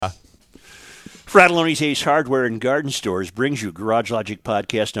Fratelloni's Ace Hardware and Garden Stores brings you Garage Logic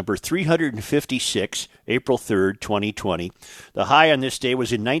Podcast number 356, April 3rd, 2020. The high on this day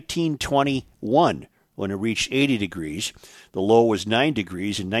was in 1921 when it reached 80 degrees. The low was 9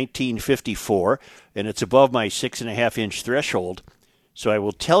 degrees in 1954, and it's above my 6.5-inch threshold. So I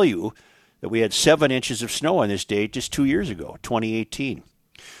will tell you that we had 7 inches of snow on this day just 2 years ago, 2018.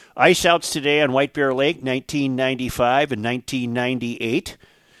 Ice outs today on White Bear Lake, 1995 and 1998.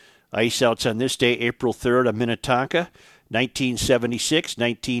 Ice outs on this day, April 3rd on Minnetonka, 1976,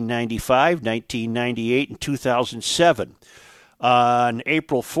 1995, 1998, and 2007. On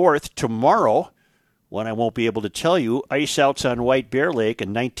April 4th, tomorrow, when I won't be able to tell you, ice outs on White Bear Lake in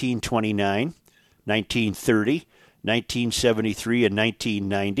 1929, 1930, 1973, and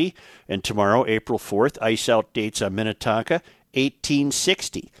 1990. And tomorrow, April 4th, ice out dates on Minnetonka,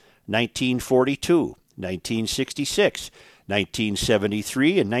 1860, 1942, 1966,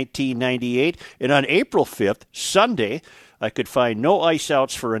 1973 and 1998. And on April 5th, Sunday, I could find no ice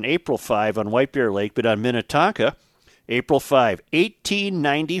outs for an April 5 on White Bear Lake, but on Minnetonka, April 5,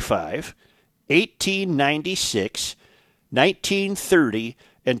 1895, 1896, 1930,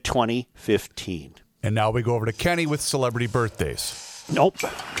 and 2015. And now we go over to Kenny with celebrity birthdays. Nope.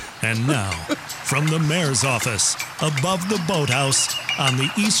 And now, from the mayor's office, above the boathouse, on the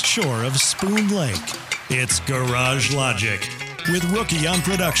east shore of Spoon Lake, it's Garage Logic with Rookie on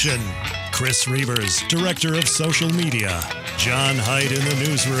production, Chris Reavers, director of social media, John Hyde in the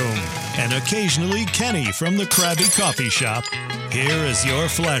newsroom, and occasionally Kenny from the Krabby Coffee Shop. Here is your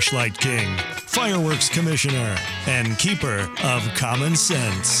flashlight king, fireworks commissioner, and keeper of common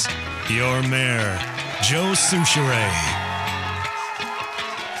sense, your mayor, Joe Souchere.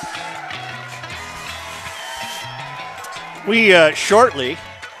 We shortly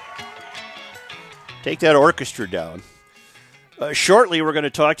take that orchestra down. Shortly, we're going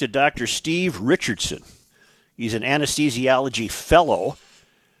to talk to Dr. Steve Richardson. He's an anesthesiology fellow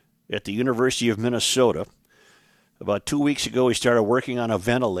at the University of Minnesota. About 2 weeks ago, he started working on a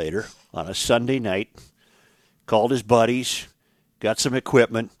ventilator on a Sunday night, called his buddies, got some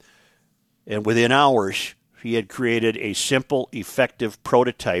equipment, and within hours, he had created a simple, effective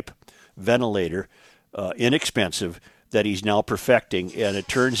prototype ventilator, inexpensive, that he's now perfecting. And it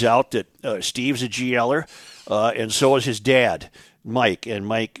turns out that Steve's a GL'er, and so is his dad, Mike. And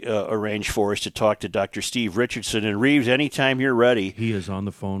Mike arranged for us to talk to Dr. Steve Richardson. And Reeves, anytime you're ready. He is on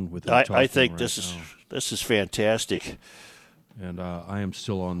the phone with I think this is fantastic. And I am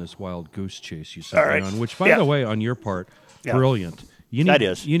still on this wild goose chase you sent me on, which, by the way, on your part, brilliant. You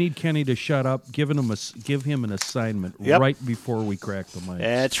need Kenny to shut up. Give him an assignment right before we crack the mic.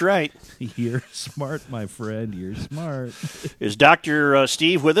 That's right. You're smart, my friend. You're smart. Is Dr.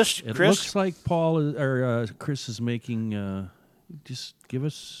 Steve with us, Chris? It looks like Chris is making. Just give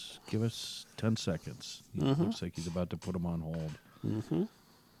us 10 seconds. Looks like he's about to put him on hold. Mm-hmm.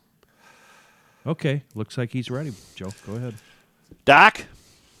 Okay, looks like he's ready. Joe, go ahead. Doc?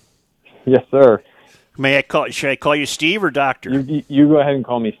 Yes, sir. Should I call you Steve or Doctor? You go ahead and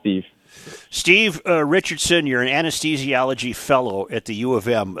call me Steve. Steve Richardson, you're an anesthesiology fellow at the U of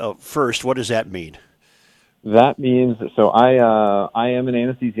M. First, what does that mean? That means, so I am an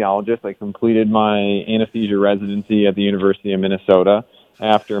anesthesiologist. I completed my anesthesia residency at the University of Minnesota,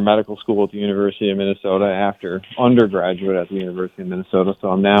 after medical school at the University of Minnesota, after undergraduate at the University of Minnesota. So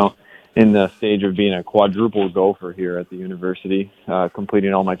I'm now in the stage of being a quadruple gopher here at the university,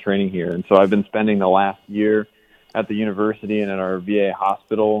 completing all my training here. And so I've been spending the last year at the university and at our VA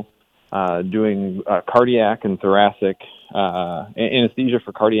hospital doing cardiac and thoracic anesthesia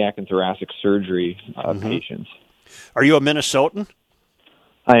for cardiac and thoracic surgery patients. Are you a Minnesotan?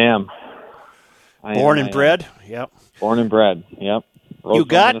 I am. Born and bred? Yep. Born and bred, yep.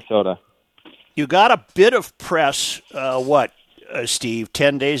 Minnesota. You got a bit of press, Steve,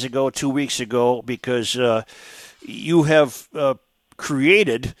 10 days ago, 2 weeks ago, because you have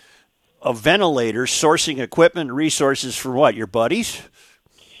created a ventilator, sourcing equipment and resources for what, your buddies?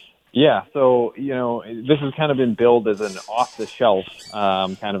 Yeah, so, this has kind of been billed as an off-the-shelf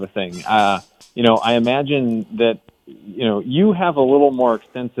kind of a thing. I imagine that, you have a little more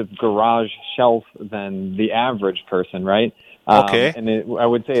extensive garage shelf than the average person, right? Okay. And I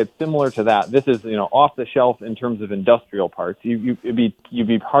would say it's similar to that. This is, off the shelf in terms of industrial parts. You'd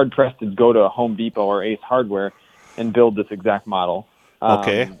be hard pressed to go to a Home Depot or Ace Hardware and build this exact model.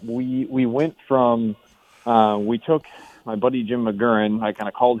 Okay. We went from we took my buddy Jim McGurran. I kind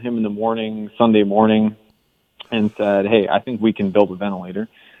of called him in the morning, Sunday morning, and said, "Hey, I think we can build a ventilator."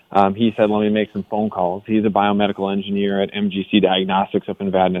 He said, "Let me make some phone calls." He's a biomedical engineer at MGC Diagnostics up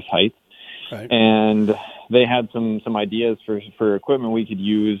in Vadnais Heights. Right. And they had some ideas for equipment we could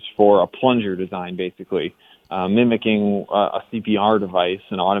use for a plunger design, basically, mimicking a CPR device,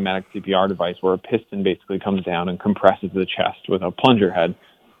 an automatic CPR device, where a piston basically comes down and compresses the chest with a plunger head.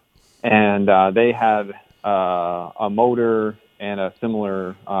 And they had a motor and a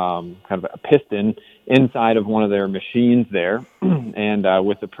similar kind of a piston inside of one of their machines there. And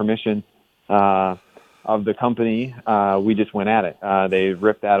with the permission of the company, we just went at it. They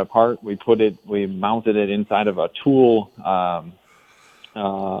ripped that apart. We mounted it inside of a tool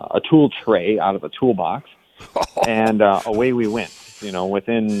tray out of a toolbox, and away we went.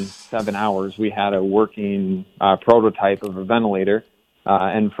 Within 7 hours, we had a working prototype of a ventilator.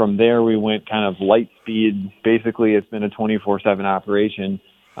 And from there, we went kind of light speed. Basically, it's been a 24/7 operation,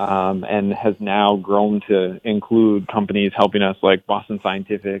 and has now grown to include companies helping us like Boston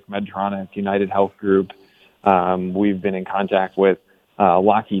Scientific, Medtronic, United Health Group. We've been in contact with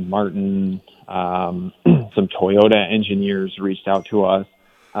Lockheed Martin. Some Toyota engineers reached out to us.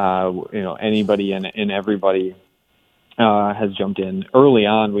 Anybody and everybody has jumped in. Early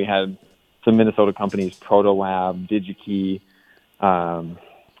on, we had some Minnesota companies, Protolab, DigiKey,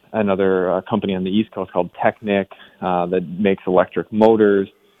 another company on the East Coast called Technic that makes electric motors.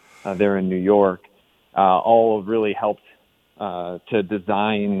 They're in New York. All have really helped to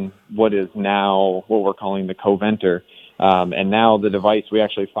design what is now what we're calling the Coventer. And now the device, we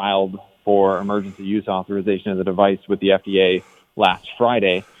actually filed for emergency use authorization of the device with the FDA last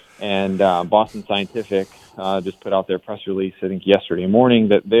Friday. And Boston Scientific just put out their press release, I think yesterday morning,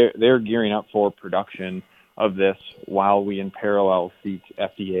 that they're gearing up for production of this while we in parallel seek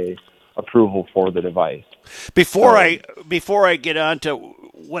FDA approval for the device. Before I get on to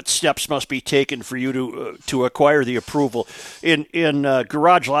what steps must be taken for you to acquire the approval, in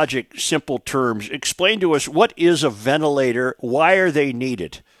Garage Logic simple terms, explain to us what is a ventilator, why are they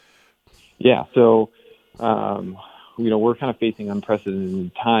needed? Yeah, so we're kind of facing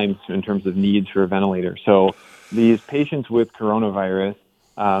unprecedented times in terms of needs for a ventilator. So these patients with coronavirus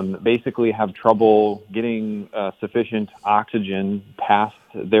basically have trouble getting sufficient oxygen past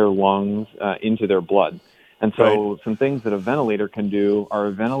their lungs into their blood. And so some things that a ventilator can do are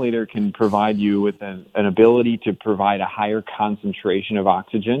a ventilator can provide you with an ability to provide a higher concentration of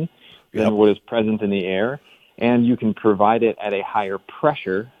oxygen than what is present in the air. And you can provide it at a higher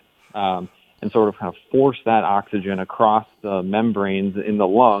pressure and sort of kind of force that oxygen across the membranes in the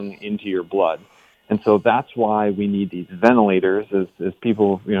lung into your blood. And so that's why we need these ventilators, as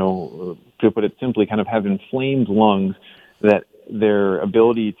people, to put it simply, kind of have inflamed lungs, that their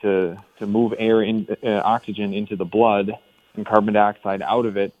ability to move oxygen into the blood and carbon dioxide out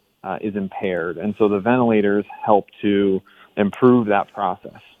of it is impaired. And so the ventilators help to improve that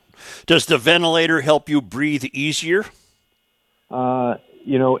process. Does the ventilator help you breathe easier?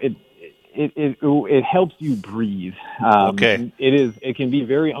 It helps you breathe. Okay. It can be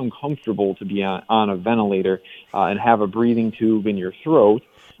very uncomfortable to be on a ventilator and have a breathing tube in your throat.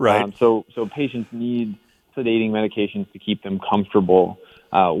 Right. So patients need sedating medications to keep them comfortable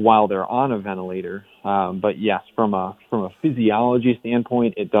while they're on a ventilator. But yes, from a physiology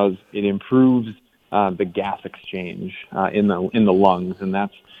standpoint, it improves the gas exchange in the lungs, and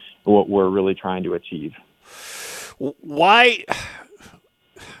that's what we're really trying to achieve. Why?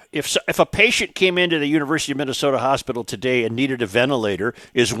 If a patient came into the University of Minnesota Hospital today and needed a ventilator,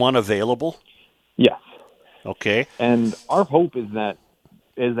 is one available? Yes. Okay. And our hope is that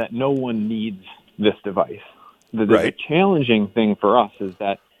no one needs this device. The challenging thing for us is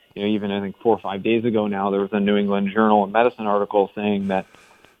that, even I think 4 or 5 days ago now, there was a New England Journal of Medicine article saying that,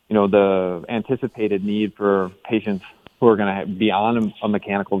 the anticipated need for patients who are going to be on a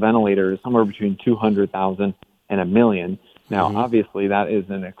mechanical ventilator is somewhere between 200,000 and 1 million. Now, obviously, that is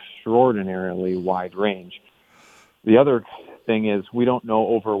an extraordinarily wide range. The other thing is we don't know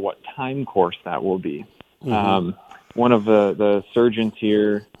over what time course that will be. One of the surgeons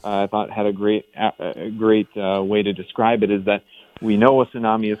here, I thought, had a great way to describe it, is that we know a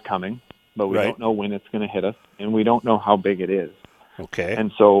tsunami is coming, but we don't know when it's going to hit us, and we don't know how big it is. Okay.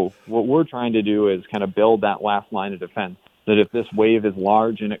 And so what we're trying to do is kind of build that last line of defense, that if this wave is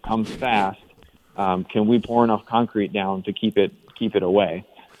large and it comes fast, can we pour enough concrete down to keep it away?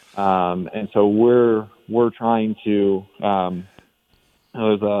 And so we're trying to.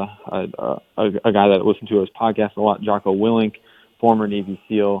 There's a guy that I listen to his podcast a lot, Jocko Willink, former Navy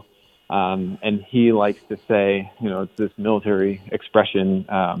SEAL, and he likes to say, it's this military expression,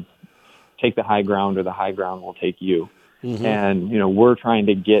 take the high ground or the high ground will take you. And, we're trying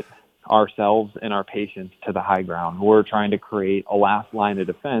to get ourselves and our patients to the high ground. We're trying to create a last line of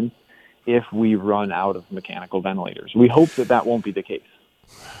defense if we run out of mechanical ventilators. We hope that won't be the case.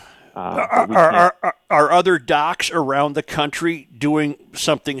 Are other docs around the country doing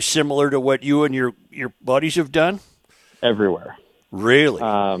something similar to what you and your buddies have done? Everywhere. Really?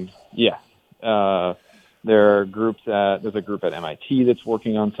 Yeah. There's a group at MIT that's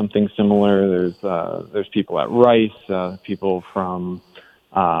working on something similar. There's people at Reusse, people from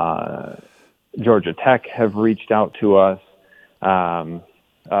Georgia Tech have reached out to us. There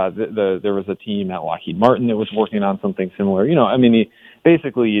was a team at Lockheed Martin that was working on something similar.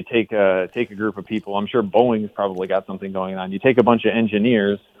 Basically you take a group of people. I'm sure Boeing's probably got something going on. You take a bunch of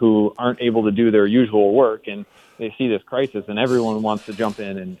engineers who aren't able to do their usual work, and they see this crisis, and everyone wants to jump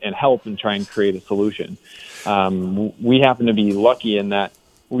in and help and try and create a solution. We happen to be lucky in that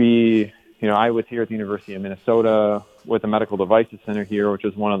I was here at the University of Minnesota with the Medical Devices Center here, which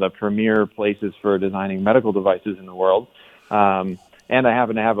is one of the premier places for designing medical devices in the world. And I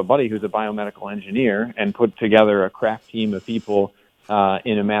happen to have a buddy who's a biomedical engineer and put together a crack team of people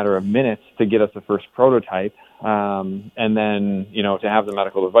in a matter of minutes to get us the first prototype. And then, to have the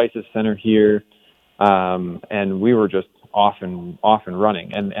Medical Devices Center here. And we were just off and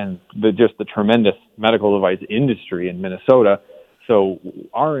running. And the tremendous medical device industry in Minnesota. So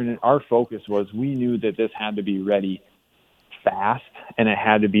our focus was, we knew that this had to be ready fast, and it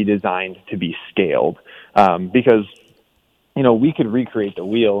had to be designed to be scaled. Because we could recreate the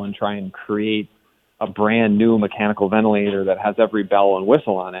wheel and try and create a brand new mechanical ventilator that has every bell and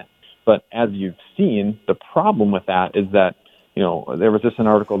whistle on it. But as you've seen, the problem with that is that, there was just an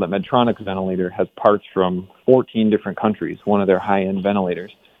article that Medtronic's ventilator has parts from 14 different countries. One of their high-end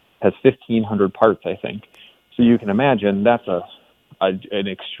ventilators has 1,500 parts, I think. So you can imagine that's an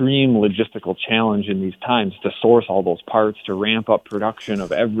extreme logistical challenge in these times to source all those parts, to ramp up production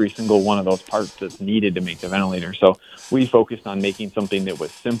of every single one of those parts that's needed to make the ventilator. So we focused on making something that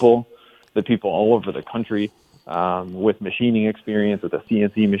was simple, that people all over the country with machining experience, with a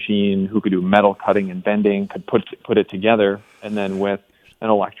CNC machine, who could do metal cutting and bending, could put it together, and then with an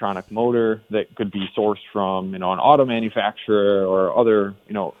electronic motor that could be sourced from an auto manufacturer or other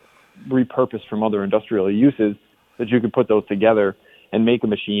repurposed from other industrial uses, that you could put those together and make a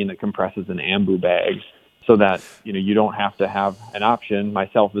machine that compresses an ambu bag, so that you don't have to have an option.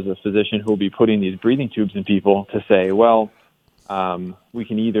 Myself as a physician who will be putting these breathing tubes in people, to say, well, we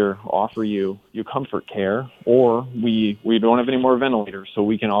can either offer you comfort care, or we don't have any more ventilators, so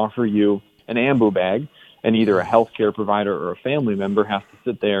we can offer you an ambu bag, and either a healthcare provider or a family member has to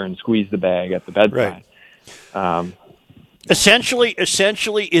sit there and squeeze the bag at the bedside. Right. Essentially,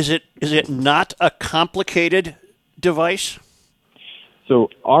 is it not a complicated device? So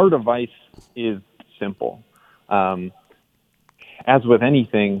our device is simple. As with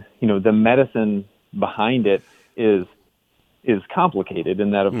anything, the medicine behind it is complicated,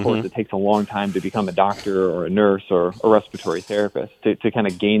 in that, of course, it takes a long time to become a doctor or a nurse or a respiratory therapist to kind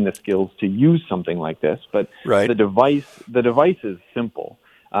of gain the skills to use something like this. But the device is simple.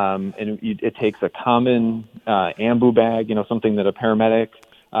 And it takes a common ambu bag, something that a paramedic,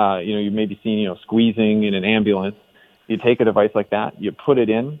 you may be seeing, squeezing in an ambulance. You take a device like that, you put it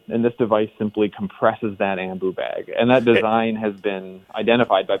in, and this device simply compresses that ambu bag. And that design has been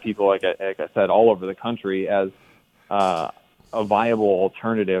identified by people, like I said, all over the country as a viable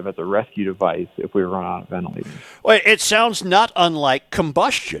alternative as a rescue device if we run out of ventilators. Well, it sounds not unlike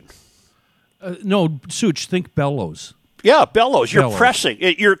combustion. No, Such, think bellows. Yeah, bellows. You're pressing.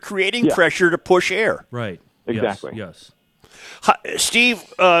 You're creating pressure to push air. Right. Exactly. Yes. Steve,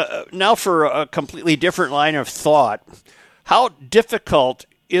 now for a completely different line of thought, how difficult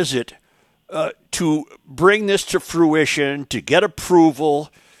is it to bring this to fruition, to get approval,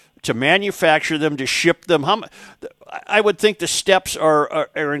 to manufacture them, to ship them? I would think the steps are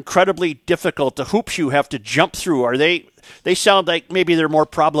incredibly difficult. The hoops you have to jump through, they sound like maybe they're more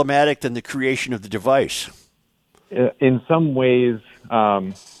problematic than the creation of the device. In some ways,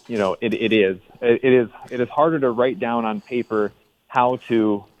 it is. It is harder to write down on paper how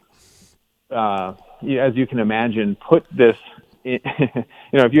to, as you can imagine, put this.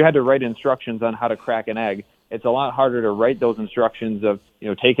 If you had to write instructions on how to crack an egg, it's a lot harder to write those instructions of,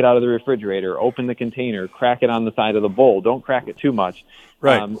 take it out of the refrigerator, open the container, crack it on the side of the bowl. Don't crack it too much.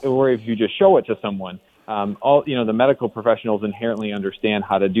 Right. Or if you just show it to someone. The medical professionals inherently understand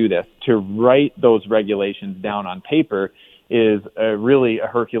how to do this. To write those regulations down on paper is really a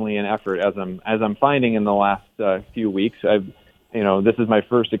Herculean effort, as I'm finding in the last few weeks. This is my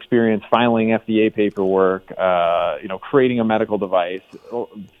first experience filing FDA paperwork, creating a medical device,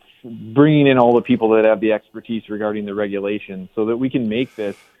 bringing in all the people that have the expertise regarding the regulations, so that we can make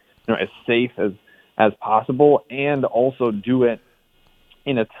this as safe as possible, and also do it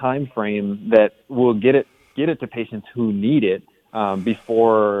in a time frame that will get it to patients who need it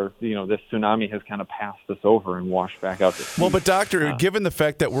before this tsunami has kind of passed us over and washed back out to sea. Well, but doctor, given the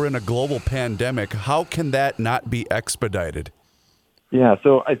fact that we're in a global pandemic, how can that not be expedited? Yeah,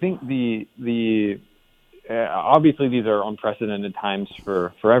 so I think the obviously these are unprecedented times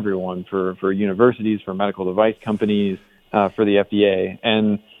for everyone, for universities, for medical device companies, for the FDA,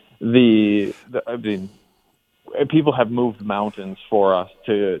 and I mean, people have moved mountains for us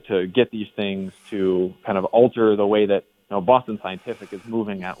to get these things to kind of alter the way that Boston Scientific is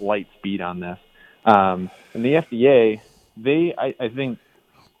moving at light speed on this. And the FDA, I think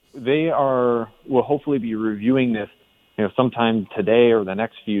they will hopefully be reviewing this, sometime today or the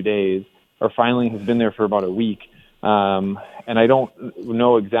next few days. Our filing has been there for about a week. And I don't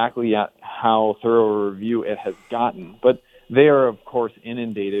know exactly yet how thorough a review it has gotten, but they are, of course,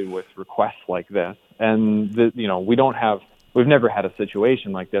 inundated with requests like this. And, we've never had a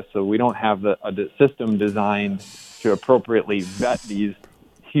situation like this, so we don't have a system designed to appropriately vet these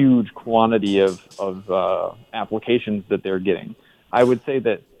huge quantity of applications that they're getting. I would say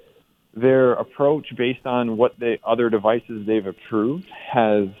that their approach, based on what the other devices they've approved,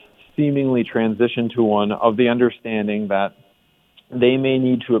 has seemingly transitioned to one of the understanding that they may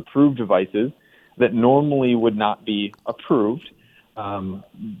need to approve devices that normally would not be approved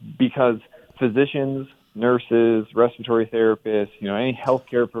because physicians, nurses, respiratory therapists, any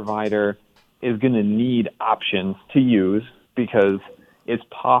healthcare provider is going to need options to use because it's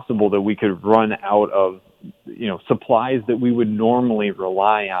possible that we could run out of, supplies that we would normally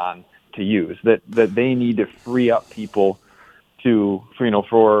rely on to use, that they need to free up people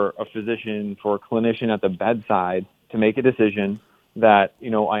for a physician, for a clinician at the bedside to make a decision that,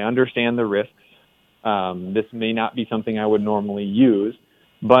 I understand the risks. This may not be something I would normally use,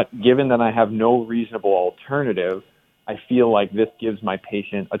 but given that I have no reasonable alternative, I feel like this gives my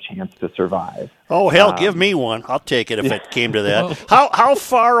patient a chance to survive. Oh, hell, give me one. I'll take it if it came to that. How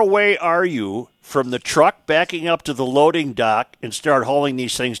far away are you from the truck backing up to the loading dock and start hauling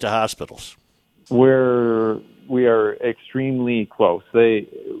these things to hospitals? We are extremely close.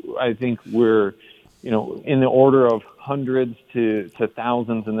 I think we're, in the order of hundreds to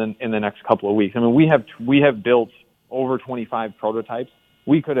thousands in the next couple of weeks. I mean, we have built over 25 prototypes.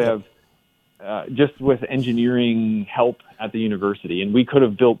 We could have, just with engineering help at the university, and we could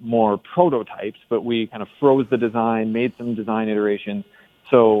have built more prototypes, but we kind of froze the design, made some design iterations.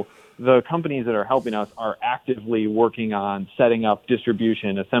 So the companies that are helping us are actively working on setting up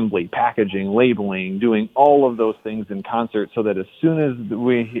distribution, assembly, packaging, labeling, doing all of those things in concert so that as soon as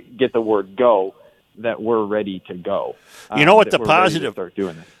we get the word go, that we're ready to go. You know what the positive? Start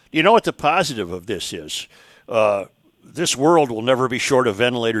doing this. You know what the positive of this is? This world will never be short of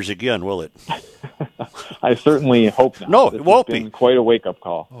ventilators again, will it? I certainly hope not. No, it won't be. Quite a wake-up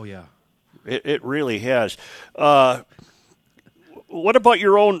call. Oh, yeah. It really has. What about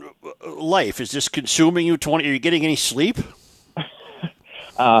your own life? Is this consuming you? Are you getting any sleep?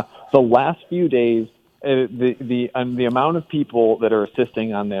 The last few days, the amount of people that are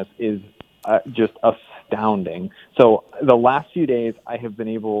assisting on this is just astounding. So the last few days, I have been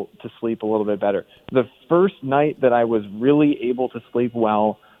able to sleep a little bit better. The first night that I was really able to sleep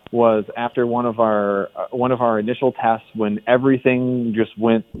well was after one of our initial tests, when everything just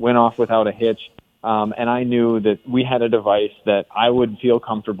went off without a hitch, and I knew that we had a device that I would feel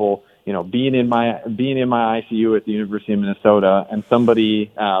comfortable, being in my ICU at the University of Minnesota, and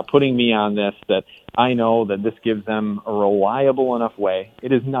somebody putting me on this, that I know that this gives them a reliable enough way.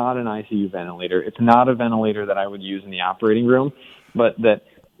 It is not an ICU ventilator. It's not a ventilator that I would use in the operating room, but that,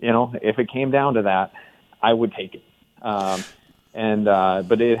 if it came down to that, I would take it.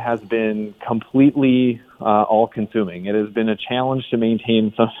 But it has been completely all-consuming. It has been a challenge to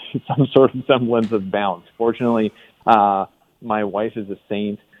maintain some sort of semblance of balance. Fortunately, my wife is a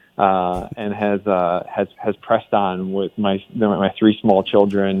saint and has pressed on with my three small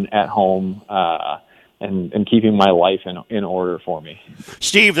children at home and keeping my life in order for me.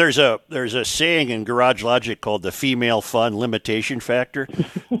 Steve, there's a saying in Garage Logic called the female fun limitation factor,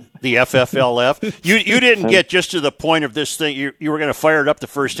 the FFLF. You didn't get just to the point of this thing. You were going to fire it up the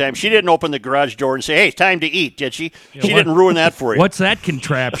first time. She didn't open the garage door and say, "Hey, time to eat," did she? Yeah, she didn't ruin that for you. What's that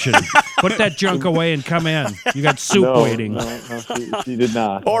contraption? Put that junk away and come in. You got soup waiting. No, she did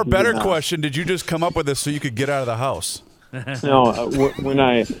not. Or better question, did you just come up with this so you could get out of the house? No, when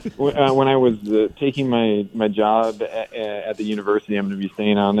I was taking my job at the university, I'm going to be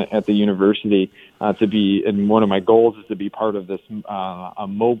staying on at the university and one of my goals is to be part of this a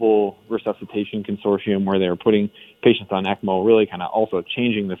mobile resuscitation consortium where they're putting patients on ECMO, really kind of also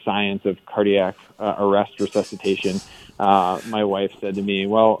changing the science of cardiac arrest resuscitation. My wife said to me,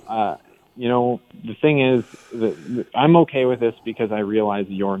 "Well, the thing is that I'm okay with this because I realize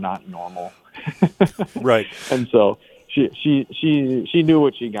you're not normal. Right. And so she knew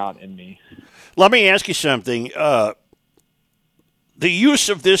what she got in me. Let me ask you something. The use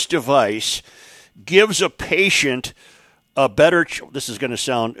of this device gives a patient a better, this is going to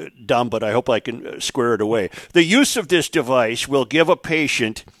sound dumb, but I hope I can square it away. The use of this device will give a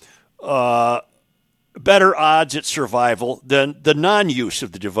patient better odds at survival than the non-use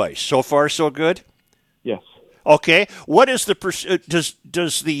of the device. So far, so good? Yes. Okay. What is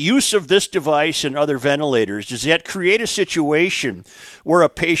does the use of this device and other ventilators, does that create a situation where a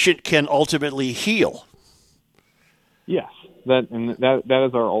patient can ultimately heal? Yes. That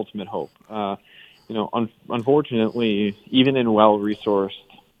is our ultimate hope. Unfortunately, even in well-resourced,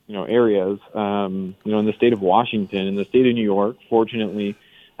 areas, in the state of Washington, in the state of New York, fortunately,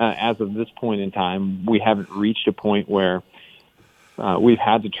 as of this point in time, we haven't reached a point where we've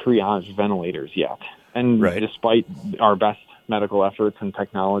had to triage ventilators yet. And right. Despite our best medical efforts and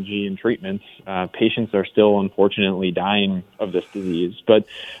technology and treatments, patients are still unfortunately dying of this disease. But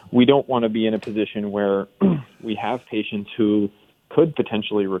we don't want to be in a position where we have patients who could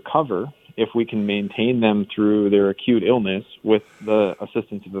potentially recover if we can maintain them through their acute illness with the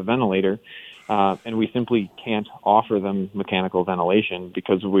assistance of a ventilator, and we simply can't offer them mechanical ventilation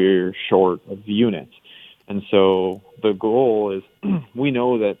because we're short of units. And so the goal is, we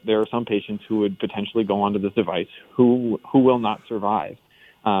know that there are some patients who would potentially go onto this device who will not survive,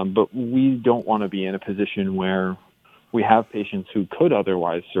 but we don't want to be in a position where we have patients who could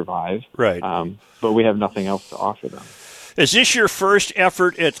otherwise survive, right? But we have nothing else to offer them. Is this your first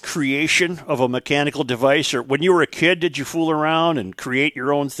effort at creation of a mechanical device, or when you were a kid, did you fool around and create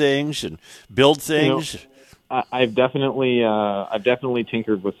your own things and build things? I've definitely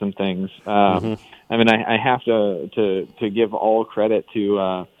tinkered with some things. I mean, I have to give all credit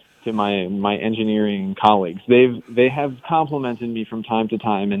to my engineering colleagues. They have complimented me from time to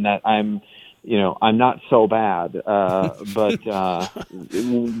time in that I'm not so bad, but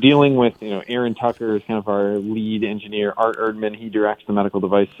dealing with, Aaron Tucker is kind of our lead engineer. Art Erdman, he directs the Medical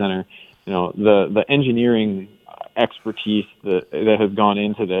Device Center. The engineering expertise that has gone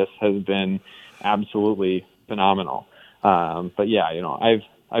into this has been absolutely phenomenal. But yeah,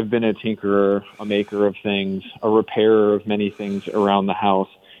 I've been a tinkerer, a maker of things, a repairer of many things around the house.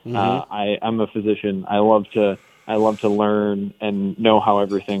 I'm a physician. I love to learn and know how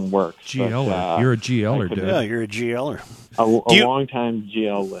everything works. GL'er. You're a GL'er, dude. Yeah, you're a GL'er. A long-time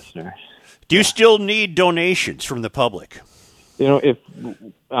GL listener. Do you still need donations from the public? So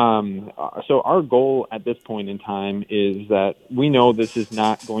our goal at this point in time is that we know this is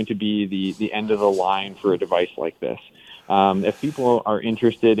not going to be the end of the line for a device like this. If people are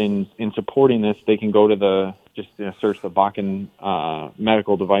interested in supporting this, they can go to search the Bakken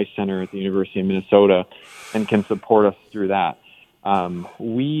Medical Device Center at the University of Minnesota and can support us through that.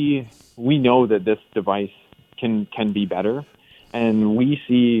 We know that this device can be better, and we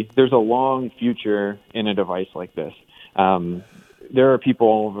see there's a long future in a device like this. There are people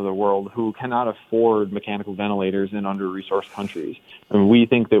all over the world who cannot afford mechanical ventilators in under-resourced countries, and we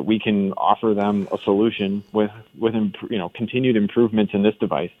think that we can offer them a solution with continued improvements in this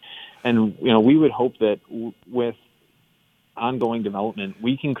device. And we would hope that with ongoing development,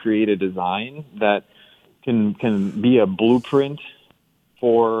 we can create a design that can be a blueprint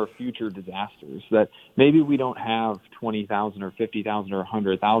for future disasters. That maybe we don't have 20,000 or 50,000 or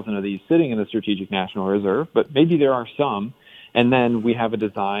 100,000 of these sitting in the Strategic National Reserve, but maybe there are some. And then we have a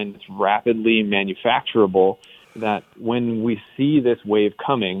design that's rapidly manufacturable, that when we see this wave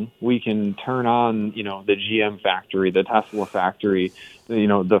coming, we can turn on, the GM factory, the Tesla factory,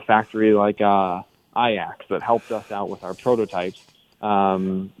 the factory like IAX that helped us out with our prototypes,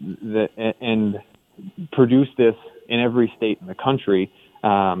 and produce this in every state in the country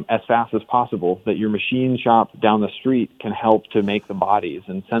as fast as possible, that your machine shop down the street can help to make the bodies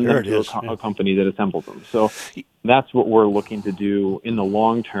and send them to a company that assembles them. So that's what we're looking to do in the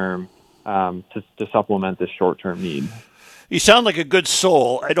long term to supplement this short-term need. You sound like a good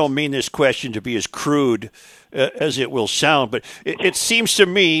soul. I don't mean this question to be as crude as it will sound, but it seems to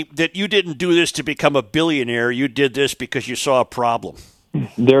me that you didn't do this to become a billionaire. You did this because you saw a problem.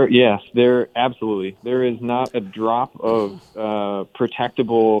 There absolutely. There is not a drop of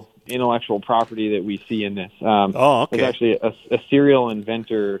protectable intellectual property that we see in this. Okay. There's actually a serial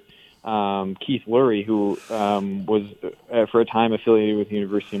inventor, Keith Lurie, who was for a time affiliated with the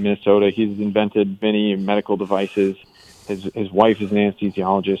University of Minnesota. He's invented many medical devices, his wife is an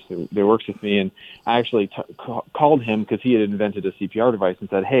anesthesiologist that works with me, and I actually called him because he had invented a CPR device and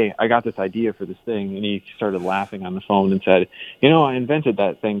said, "Hey, I got this idea for this thing," and he started laughing on the phone and said, "I invented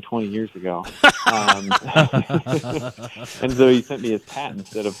that thing 20 years ago." And so he sent me his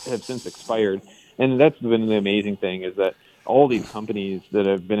patents that have since expired, and that's been the amazing thing is that all these companies that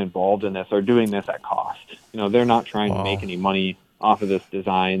have been involved in this are doing this at cost. They're not trying to make any money off of this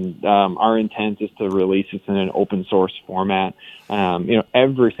design. Our intent is to release this in an open source format.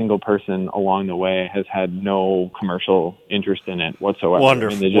 Every single person along the way has had no commercial interest in it whatsoever.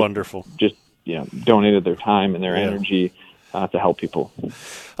 Wonderful. Just donated their time and their energy to help people.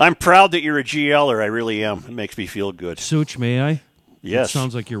 I'm proud that you're a GL'er. I really am. It makes me feel good. Such, may I? Yes. It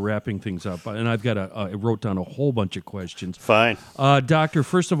sounds like you're wrapping things up, and I've got I wrote down a whole bunch of questions. Fine. Doctor,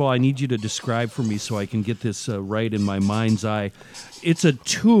 first of all, I need you to describe for me so I can get this right in my mind's eye. It's a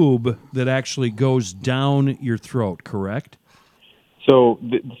tube that actually goes down your throat, correct? So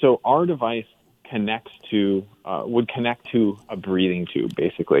our device would connect to a breathing tube,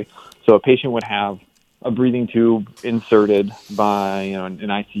 basically. So a patient would have a breathing tube inserted by an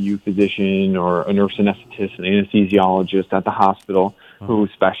ICU physician or a nurse anesthetist, an anesthesiologist at the hospital who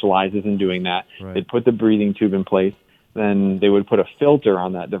specializes in doing that. Right. They'd put the breathing tube in place. Then they would put a filter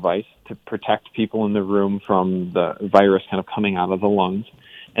on that device to protect people in the room from the virus kind of coming out of the lungs,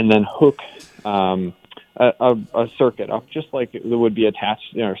 and then hook a circuit up, just like it would be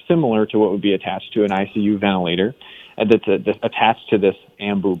attached, similar to what would be attached to an ICU ventilator, and that's attached to this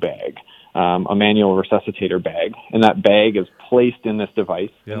AMBU bag. A manual resuscitator bag, and that bag is placed in this device,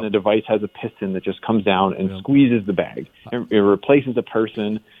 and the device has a piston that just comes down and squeezes the bag. It replaces a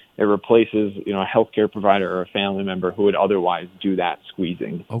person. It replaces, a healthcare provider or a family member who would otherwise do that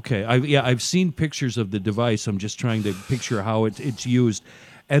squeezing. Okay, I've seen pictures of the device. I'm just trying to picture how it's used.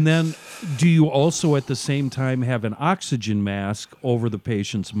 And then, do you also at the same time have an oxygen mask over the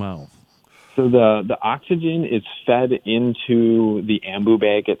patient's mouth? So the oxygen is fed into the AMBU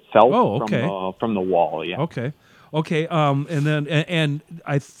bag itself from the wall. Yeah. Okay. And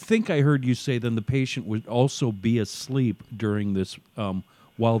I think I heard you say then the patient would also be asleep during this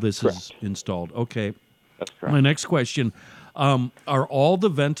while this is installed. Okay. That's correct. My next question: are all the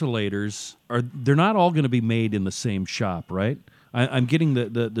ventilators they're not all going to be made in the same shop, right? I'm getting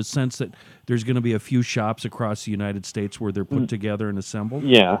the sense that there's going to be a few shops across the United States where they're put together and assembled.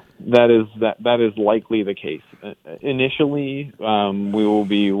 Yeah, that is likely the case. Initially, we will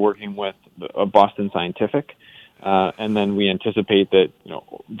be working with Boston Scientific, and then we anticipate that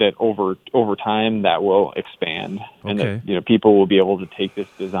that over time that will expand, and that people will be able to take this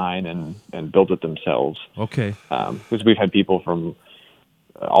design and build it themselves. Okay, because we've had people from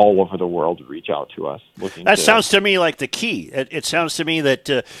all over the world reach out to us. That sounds to me like the key. It sounds to me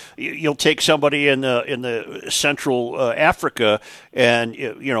that you'll take somebody in the Central Africa, and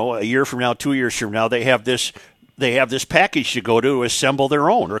a year from now, 2 years from now, they have this package to go to assemble their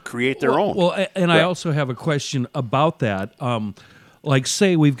own or create their own. Well, and I also have a question about that. Like,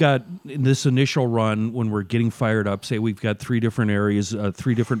 say we've got in this initial run when we're getting fired up. Say we've got 3 different areas,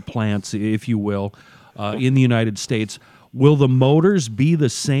 3 different plants, if you will, in the United States. Will the motors be the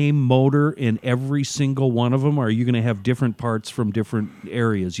same motor in every single one of them, or are you going to have different parts from different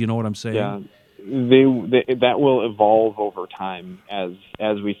areas? You know what I'm saying? Yeah, that will evolve over time as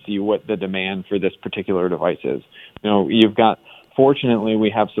we see what the demand for this particular device is. Fortunately, we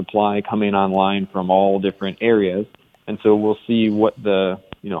have supply coming online from all different areas, and so we'll see what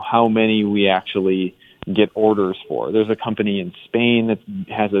how many we actually get orders for. There's a company in Spain that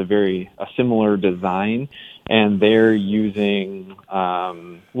has a similar design, and they're using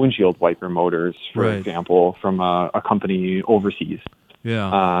windshield wiper motors, for example, from a company overseas.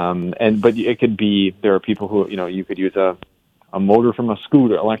 Yeah. But it could be, there are people who, you could use a motor from a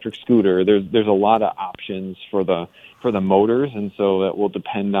electric scooter. There's a lot of options for the motors, and so that will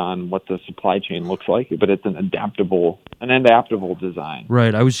depend on what the supply chain looks like. But it's an adaptable design.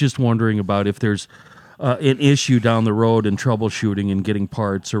 Right. I was just wondering about if there's an issue down the road in troubleshooting and getting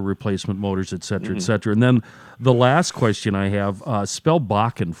parts or replacement motors, et cetera, et cetera. And then the last question I have: spell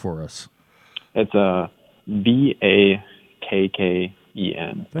Bakken for us. It's a Bakken.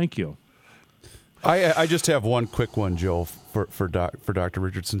 Thank you. I just have one quick one, Joe, for Dr.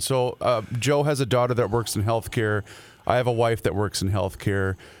 Richardson. So Joe has a daughter that works in healthcare. I have a wife that works in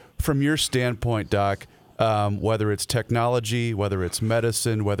healthcare. From your standpoint, Doc, whether it's technology, whether it's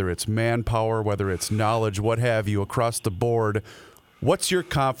medicine, whether it's manpower, whether it's knowledge, what have you, across the board, what's your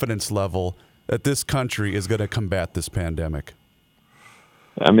confidence level that this country is going to combat this pandemic?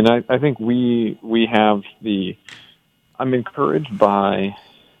 I mean, I think we have I'm encouraged by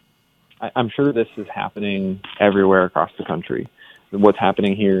I'm sure this is happening everywhere across the country. What's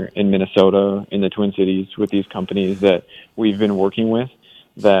happening here in Minnesota, in the Twin Cities, with these companies that we've been working with,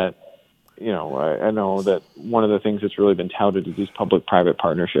 that, I know that one of the things that's really been touted is these public-private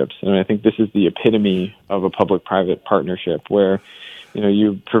partnerships. And I think this is the epitome of a public-private partnership where,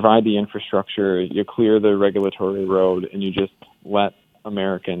 you provide the infrastructure, you clear the regulatory road, and you just let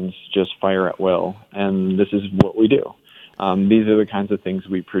Americans just fire at will. And this is what we do. These are the kinds of things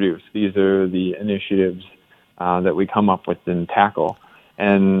we produce. These are the initiatives that we come up with and tackle.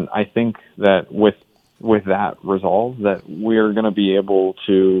 And I think that with that resolve, that we're going to be able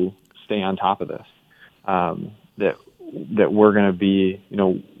to stay on top of this. That we're going to be,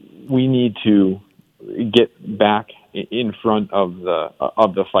 we need to get back in front of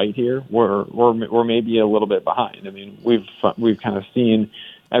the fight here. We're maybe a little bit behind. I mean, we've kind of seen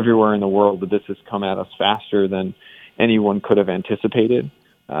everywhere in the world that this has come at us faster than anyone could have anticipated.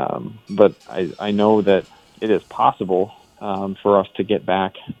 But I know that it is possible for us to get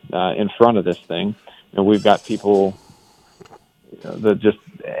back in front of this thing. We've got people that just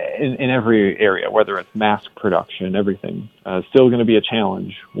in every area, whether it's mask production, everything, still going to be a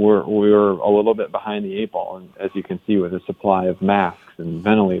challenge. We're a little bit behind the eight ball, and as you can see with the supply of masks and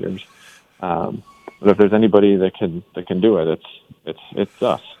ventilators. But if there's anybody that can do it, it's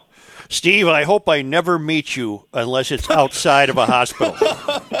us. Steve, I hope I never meet you unless it's outside of a hospital.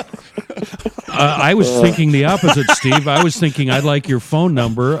 I was thinking the opposite, Steve. I was thinking I'd like your phone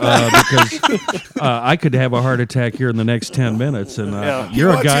number because I could have a heart attack here in the next 10 minutes, and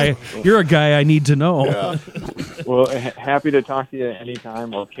you're a guy I need to know. Yeah. Well, happy to talk to you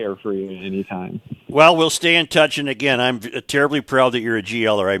anytime or care for you anytime. Well, we'll stay in touch, and again, I'm terribly proud that you're a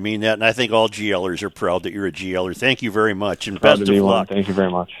GL'er. I mean that, and I think all GL'ers are proud that you're a GL'er. Thank you very much, and best of luck. Thank you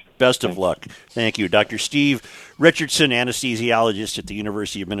very much. Best of luck. Thank you. Dr. Steve Richardson, anesthesiologist at the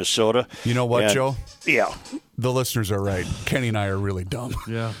University of Minnesota. You know what, Joe? Yeah. The listeners are right. Kenny and I are really dumb.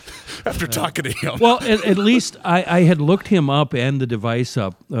 Yeah. After talking to him. Well, at least I had looked him up and the device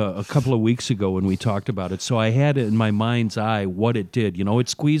up a couple of weeks ago when we talked about it, so I had it in my mind's eye what it did. It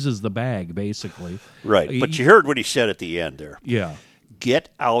squeezes the bag, basically. Right. But you heard what he said at the end there. Yeah. Get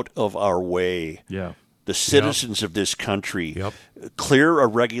out of our way. Yeah. The citizens of this country, clear a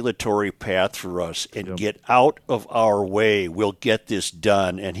regulatory path for us and get out of our way. We'll get this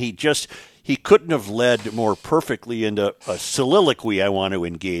done. And he couldn't have led more perfectly into a soliloquy I want to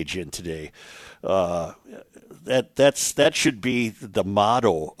engage in today. That should be the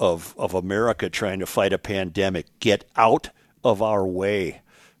motto of America trying to fight a pandemic. Get out of our way,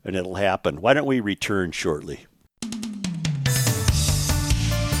 and it'll happen. Why don't we return shortly?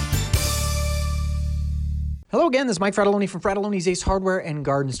 Hello again, this is Mike Fratelloni from Fratelloni's Ace Hardware and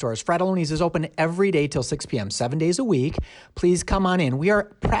Garden Stores. Fratelloni's is open every day till 6 p.m., 7 days a week. Please come on in. We are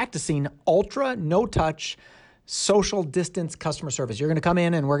practicing ultra, no-touch, social distance customer service. You're going to come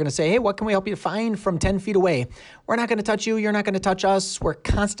in and we're going to say, hey, what can we help you find from 10 feet away? We're not going to touch you. You're not going to touch us. We're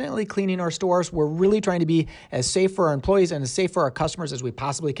constantly cleaning our stores. We're really trying to be as safe for our employees and as safe for our customers as we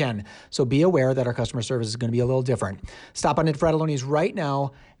possibly can. So be aware that our customer service is going to be a little different. Stop on in Fratelloni's right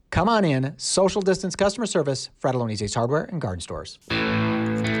now. Come on in, social distance customer service, Fratelloni's Ace Hardware and Garden Stores.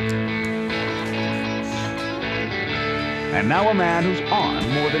 And now a man who's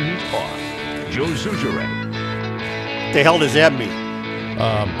on more than he's off, Joe Soucheray. The hell does that mean?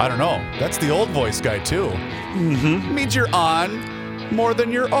 I don't know. That's the old voice guy, too. Mm-hmm. It means you're on more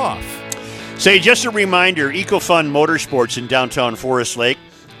than you're off. Say, just a reminder, EcoFun Motorsports in downtown Forest Lake.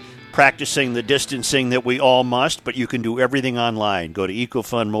 Practicing the distancing that we all must, but you can do everything online. Go to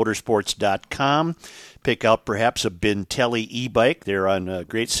ecofunmotorsports.com. Pick out perhaps a Bintelli e-bike. They're on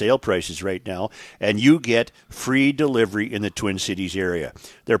great sale prices right now. And you get free delivery in the Twin Cities area.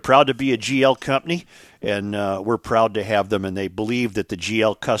 They're proud to be a GL company, and we're proud to have them, and they believe that the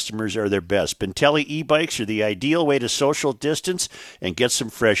GL customers are their best. Bintelli e-bikes are the ideal way to social distance and get some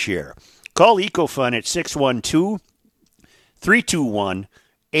fresh air. Call EcoFun at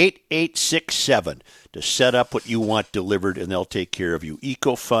 612-321-8867 to set up what you want delivered, and they'll take care of you.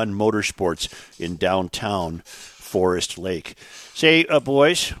 EcoFun Motorsports in downtown Forest Lake. Say,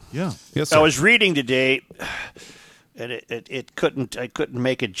 boys. Yeah. Yes, sir. I was reading today, and I couldn't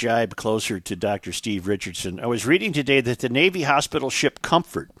make it jibe closer to Dr. Steve Richardson. I was reading today that the Navy hospital ship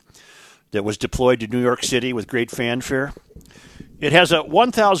Comfort that was deployed to New York City with great fanfare, it has a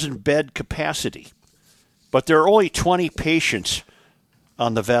 1,000-bed capacity, but there are only 20 patients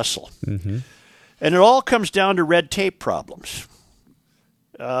on the vessel. Mm-hmm. And it all comes down to red tape problems.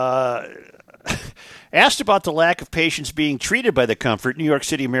 Asked about the lack of patients being treated by the Comfort, New York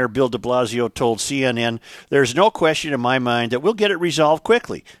City Mayor Bill de Blasio told CNN, "There's no question in my mind that we'll get it resolved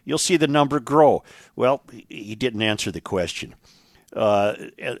quickly. You'll see the number grow." Well, he didn't answer the question.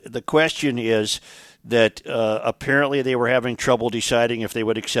 The question is that apparently they were having trouble deciding if they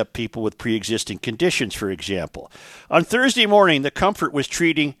would accept people with pre-existing conditions, for example. On Thursday morning, the Comfort was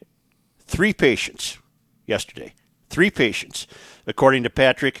treating 3 patients yesterday. 3 patients, according to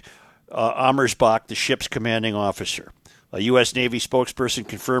Patrick Amersbach, the ship's commanding officer. A U.S. Navy spokesperson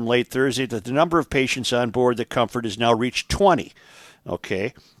confirmed late Thursday that the number of patients on board the Comfort has now reached 20.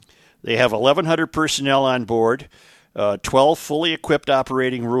 Okay. They have 1,100 personnel on board, 12 fully equipped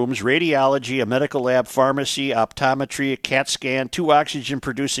operating rooms, radiology, a medical lab, pharmacy, optometry, a CAT scan, 2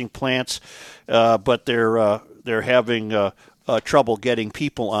 oxygen-producing plants, but they're having trouble getting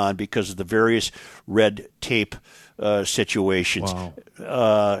people on because of the various red tape situations.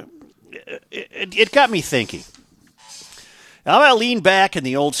 Wow. It got me thinking. I'm going to lean back in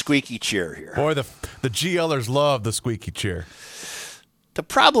the old squeaky chair here. Boy, the GL'ers love the squeaky chair. The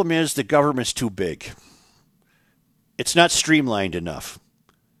problem is the government's too big. It's not streamlined enough.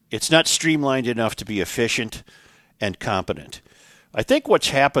 It's not streamlined enough to be efficient and competent. I think what's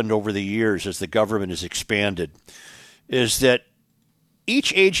happened over the years as the government has expanded is that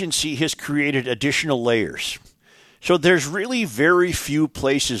each agency has created additional layers. So there's really very few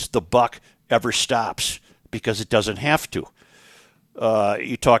places the buck ever stops because it doesn't have to.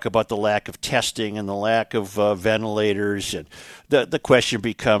 You talk about the lack of testing and the lack of ventilators, and the question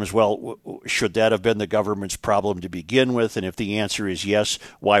becomes, well, should that have been the government's problem to begin with? And if the answer is yes,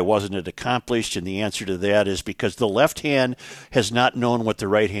 why wasn't it accomplished? And the answer to that is because the left hand has not known what the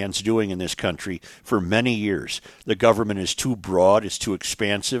right hand's doing in this country for many years. The government is too broad, it's too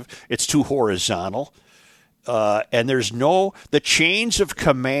expansive, it's too horizontal. And the chains of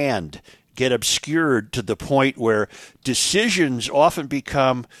command get obscured to the point where decisions often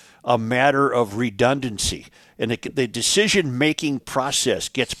become a matter of redundancy. And the decision-making process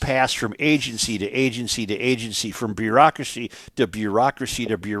gets passed from agency to agency to agency, from bureaucracy to bureaucracy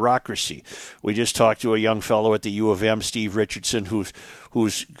to bureaucracy. We just talked to a young fellow at the U of M, Steve Richardson, who's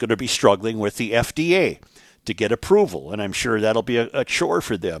going to be struggling with the FDA to get approval. And I'm sure that'll be a chore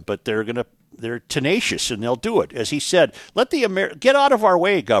for them, but they're tenacious and they'll do it. As he said, get out of our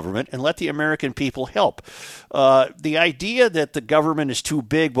way, government, and let the American people help. The idea that the government is too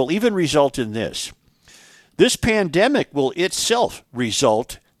big will even result in this. This pandemic will itself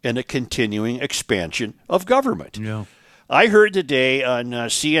result in a continuing expansion of government. Yeah. I heard today on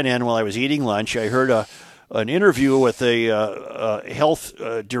CNN while I was eating lunch, I heard an interview with a health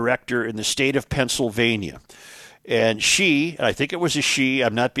director in the state of Pennsylvania. And I think it was a she,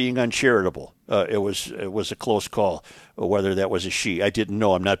 I'm not being uncharitable. It was a close call, whether that was a she. I didn't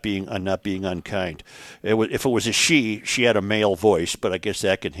know. I'm not being unkind. If it was a she had a male voice, but I guess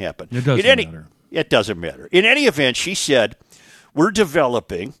that can happen. It doesn't matter. It doesn't matter. In any event, she said, we're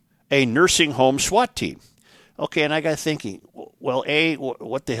developing a nursing home SWAT team. Okay, and I got thinking, well, A,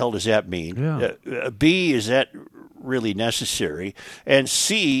 what the hell does that mean? Yeah. B, is that really necessary? And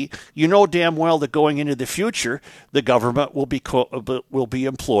C, you know damn well that going into the future, the government will be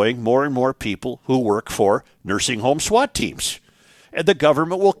employing more and more people who work for nursing home SWAT teams. And the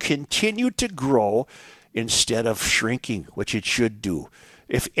government will continue to grow instead of shrinking, which it should do.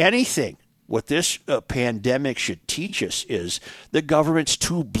 If anything, what this pandemic should teach us is the government's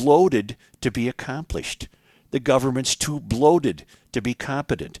too bloated to be accomplished. The government's too bloated to be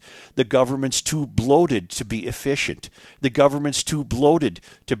competent. The government's too bloated to be efficient. The government's too bloated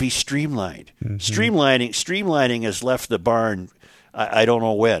to be streamlined. Mm-hmm. Streamlining has left the barn, I don't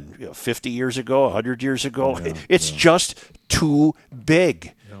know when, 50 years ago, 100 years ago. Yeah, it's just too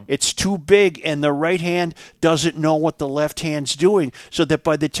big. Yeah. It's too big, and the right hand doesn't know what the left hand's doing, so that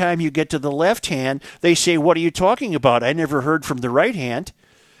by the time you get to the left hand, they say, what are you talking about? I never heard from the right hand.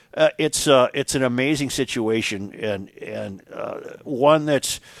 It's an amazing situation, and one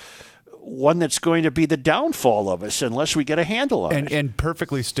that's going to be the downfall of us unless we get a handle on it. And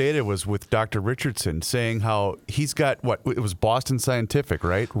perfectly stated was with Dr. Richardson saying how he's got it was Boston Scientific,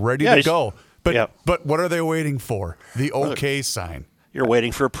 right? Ready to go. But what are they waiting for? The okay sign. You're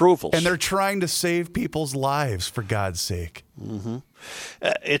waiting for approvals. And they're trying to save people's lives, for God's sake. Mm-hmm.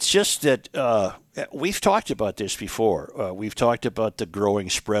 It's just that we've talked about this before. We've talked about the growing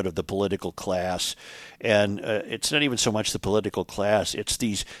spread of the political class. And it's not even so much the political class. It's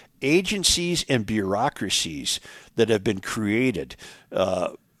these agencies and bureaucracies that have been created,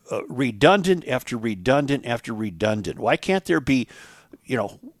 redundant after redundant after redundant. Why can't there be,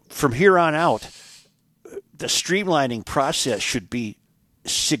 from here on out, the streamlining process should be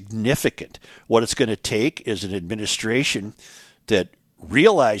significant. What it's going to take is an administration that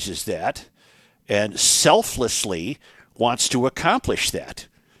realizes that and selflessly wants to accomplish that.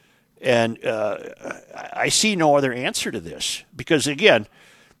 And I see no other answer to this because, again,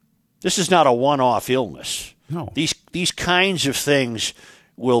 this is not a one-off illness. No. These kinds of things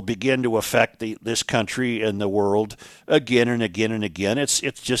will begin to affect this country and the world again and again and again. It's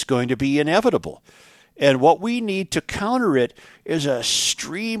just going to be inevitable. And what we need to counter it is a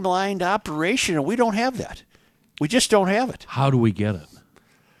streamlined operation, and we don't have that. We just don't have it. How do we get it?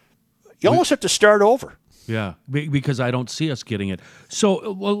 You almost have to start over. Yeah, because I don't see us getting it. So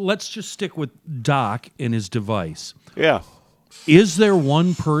let's just stick with Doc and his device. Yeah. Is there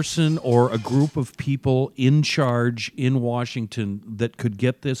one person or a group of people in charge in Washington that could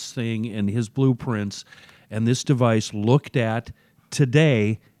get this thing and his blueprints and this device looked at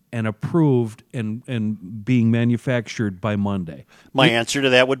today and approved and being manufactured by Monday? My answer to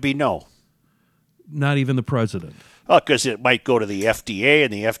that would be no. Not even the president. Because it might go to the FDA,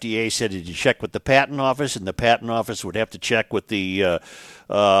 and the FDA said did you check with the patent office, and the patent office would have to check with the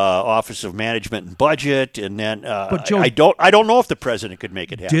Office of Management and Budget, and then But Joe, I don't know if the president could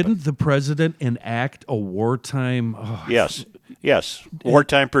make it happen. Didn't the president enact a wartime? Yes,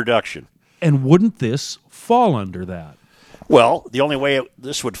 wartime production. And wouldn't this fall under that? Well, the only way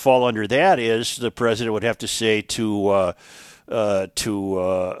this would fall under that is the president would have to say to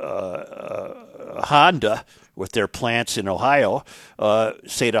Honda, with their plants in Ohio,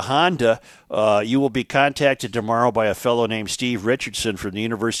 say to Honda, you will be contacted tomorrow by a fellow named Steve Richardson from the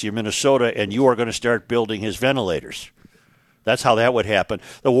University of Minnesota, and you are going to start building his ventilators. That's how that would happen.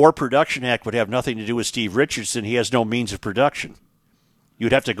 The War Production Act would have nothing to do with Steve Richardson. He has no means of production.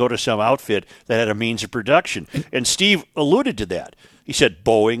 You'd have to go to some outfit that had a means of production. And Steve alluded to that. He said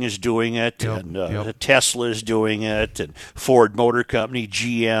Boeing is doing it, and Tesla is doing it, and Ford Motor Company,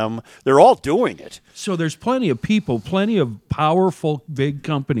 GM. They're all doing it. So there's plenty of people, plenty of powerful big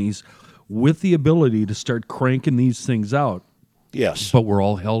companies with the ability to start cranking these things out. Yes. But we're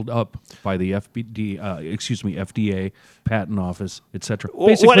all held up by the FDA, Patent Office, etc.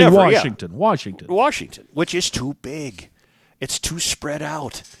 Basically, whatever, Washington, which is too big. It's too spread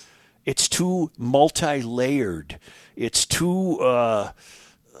out. It's too multi-layered. It's too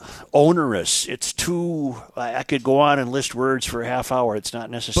onerous. It's too. I could go on and list words for a half hour. It's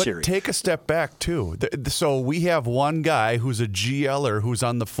not necessary. But take a step back too. So we have one guy who's a GL'er who's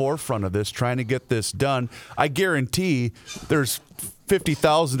on the forefront of this, trying to get this done. I guarantee there's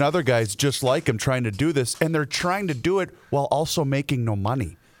 50,000 other guys just like him trying to do this, and they're trying to do it while also making no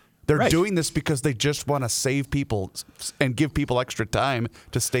money. They're doing this because they just want to save people and give people extra time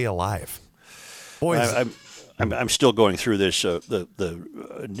to stay alive. Boys, I'm still going through this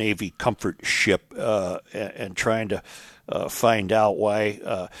the Navy Comfort ship and trying to find out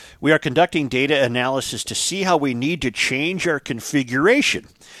why we are conducting data analysis to see how we need to change our configuration.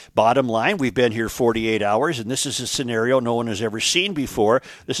 Bottom line, we've been here 48 hours, and this is a scenario no one has ever seen before.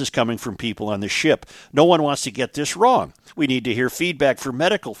 This is coming from people on the ship. No one wants to get this wrong. We need to hear feedback from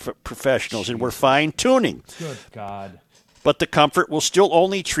medical professionals, and we're fine-tuning. Good God. But the Comfort will still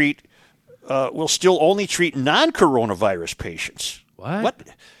only treat non-coronavirus patients. What?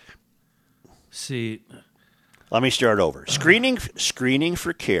 See, let me start over. Screening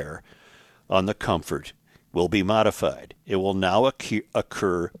for care on the Comfort will be modified. It will now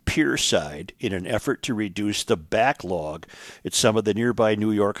occur pier-side in an effort to reduce the backlog at some of the nearby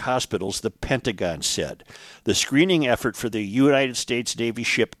New York hospitals, the Pentagon said. The screening effort for the United States Navy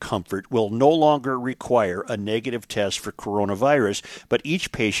ship Comfort will no longer require a negative test for coronavirus, but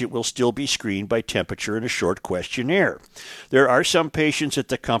each patient will still be screened by temperature and a short questionnaire. There are some patients that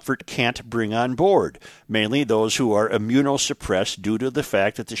the Comfort can't bring on board, mainly those who are immunosuppressed due to the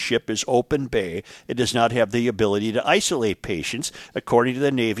fact that the ship is open bay. It does not have the ability to isolate patients, according to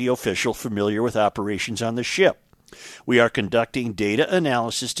the Navy official familiar with operations on the ship. We are conducting data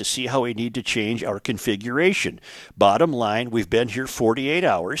analysis to see how we need to change our configuration. Bottom line, we've been here 48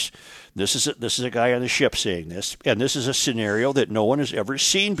 hours. This is a guy on the ship saying this, and this is a scenario that no one has ever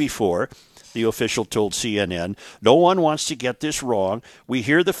seen before. The official told CNN, no one wants to get this wrong. We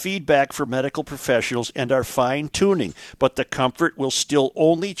hear the feedback from medical professionals and are fine-tuning, but the Comfort will still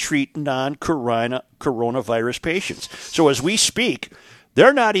only treat non-coronavirus patients. So as we speak,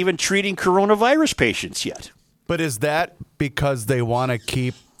 they're not even treating coronavirus patients yet. But is that because they want to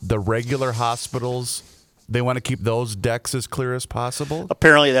keep the regular hospitals, they want to keep those decks as clear as possible?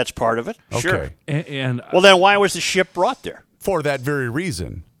 Apparently that's part of it. Okay. Sure. And well, then why was the ship brought there? For that very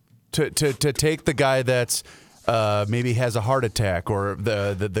reason. To take the guy that's maybe has a heart attack, or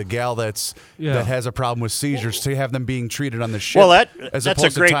the gal that has a problem with seizures, to have them being treated on the ship, as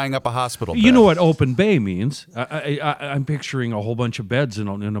opposed to tying up a hospital bed. You know what open bay means? I'm picturing a whole bunch of beds in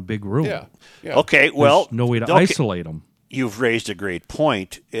a big room. Yeah. Okay, well, there's no way to isolate them. You've raised a great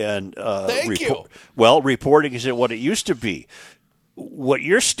point, and Thank you. Well, reporting isn't what it used to be. What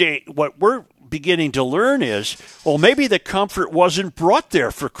we're beginning to learn is, well, maybe the comfort wasn't brought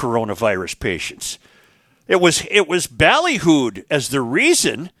there for coronavirus patients. It was ballyhooed as the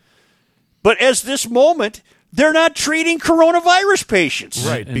reason, but as this moment, they're not treating coronavirus patients.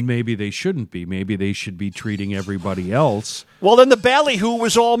 Right, and maybe they shouldn't be. Maybe they should be treating everybody else. Well, then the ballyhoo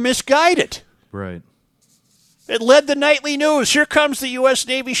was all misguided. Right. It led the nightly news. Here comes the U.S.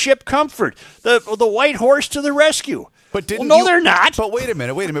 Navy ship Comfort, the white horse to the rescue. But they're not. But wait a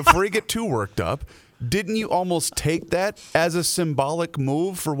minute. Before you get too worked up, didn't you almost take that as a symbolic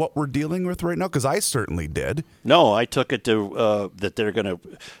move for what we're dealing with right now? Because I certainly did. No, I took it to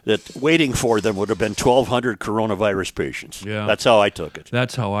that waiting for them would have been 1,200 coronavirus patients. Yeah, that's how I took it.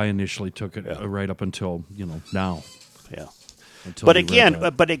 That's how I initially took it, right up until now. Yeah. But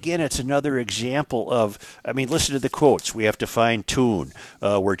again, it's another example of. I mean, listen to the quotes. We have to fine tune.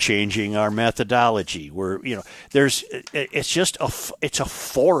 We're changing our methodology. It's a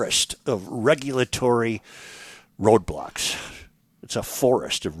forest of regulatory roadblocks. It's a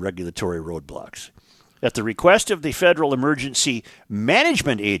forest of regulatory roadblocks. At the request of the Federal Emergency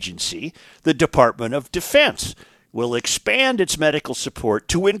Management Agency, the Department of Defense will expand its medical support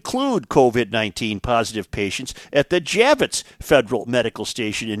to include COVID-19 positive patients at the Javits Federal Medical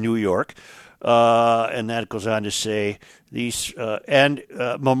Station in New York. And that goes on to say these and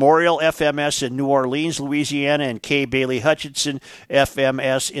Memorial FMS in New Orleans, Louisiana, and K. Bailey Hutchinson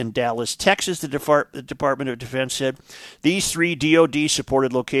FMS in Dallas, Texas. The Department of Defense said these 3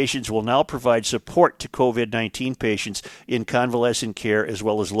 DoD-supported locations will now provide support to COVID-19 patients in convalescent care as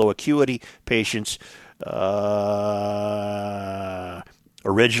well as low acuity patients.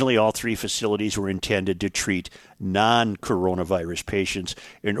 Originally, all 3 facilities were intended to treat non-coronavirus patients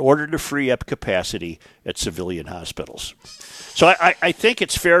in order to free up capacity at civilian hospitals. So I think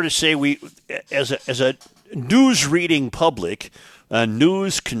it's fair to say we, as a news-reading public, a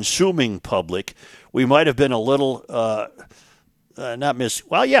news-consuming public, we might have been a little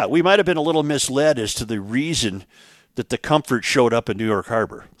we might have been a little misled as to the reason that the Comfort showed up in New York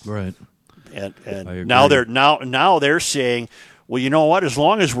Harbor. Right. And now they're saying, well, you know what? As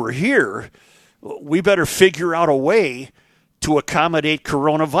long as we're here, we better figure out a way to accommodate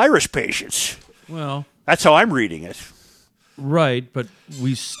coronavirus patients. Well, that's how I'm reading it. Right, but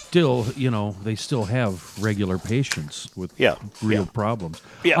we still, they still have regular patients with real problems.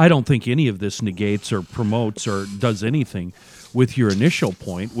 Yeah. I don't think any of this negates or promotes or does anything with your initial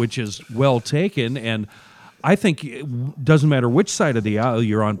point, which is well taken. And I think it doesn't matter which side of the aisle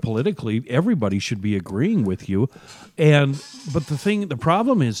you're on politically, everybody should be agreeing with you. But the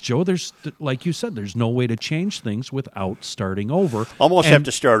problem is, Joe, there's, like you said, there's no way to change things without starting over. Have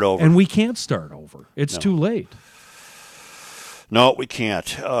to start over. And we can't start over. It's too late. No, we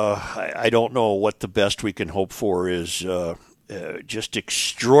can't. I don't know what the best we can hope for is just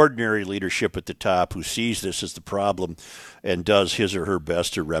extraordinary leadership at the top who sees this as the problem and does his or her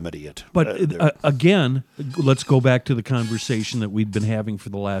best to remedy it. But again, let's go back to the conversation that we've been having for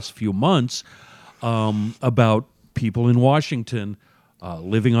the last few months about people in Washington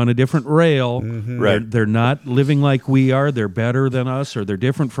living on a different rail. Mm-hmm. Right. They're not living like we are. They're better than us, or they're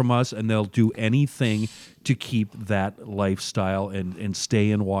different from us, and they'll do anything to keep that lifestyle and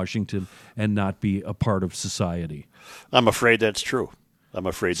stay in Washington and not be a part of society. I'm afraid that's true. So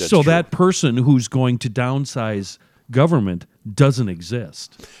true. That person who's going to downsize government doesn't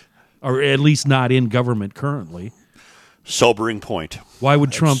exist, or at least not in government currently. Sobering point. Why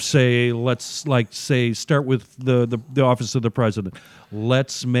would Trump say, start with the office of the president,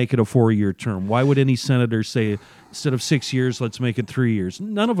 let's make it a 4-year term? Why would any senator say, instead of 6 years, let's make it 3 years?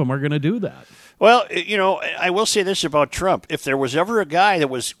 None of them are going to do that. Well, I will say this about Trump. If there was ever a guy that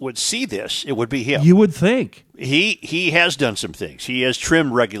would see this, it would be him. You would think. He has done some things. He has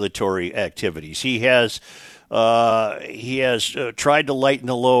trimmed regulatory activities. He has tried to lighten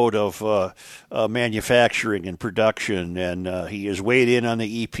the load of manufacturing and production, and he has weighed in on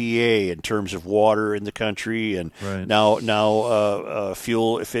the EPA in terms of water in the country, and now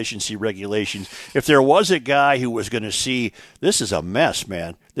fuel efficiency regulations. If there was a guy who was going to see this is a mess,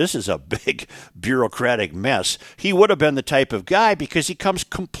 man, this is a big bureaucratic mess, he would have been the type of guy because he comes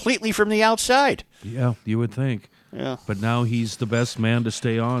completely from the outside. Yeah, you would think. Yeah. But now he's the best man to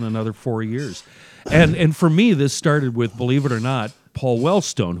stay on another 4 years. And for me, this started with, believe it or not, Paul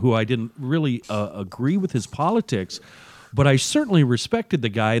Wellstone, who I didn't really agree with his politics, but I certainly respected the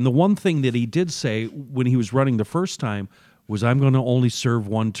guy. And the one thing that he did say when he was running the first time was, I'm going to only serve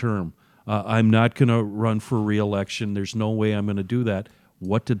one term. I'm not going to run for re-election. There's no way I'm going to do that.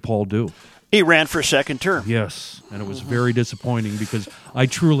 What did Paul do? He ran for a second term. Yes, and it was very disappointing because I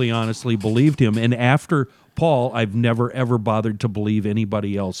truly, honestly believed him. And after Paul, I've never, ever bothered to believe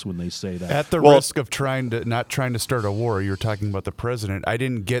anybody else when they say that. At the risk of not trying to start a war, you're talking about the president. I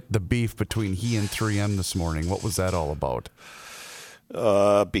didn't get the beef between he and 3M this morning. What was that all about?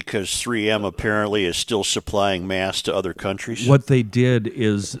 Because 3M apparently is still supplying masks to other countries. What they did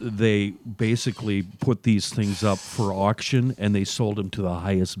is they basically put these things up for auction and they sold them to the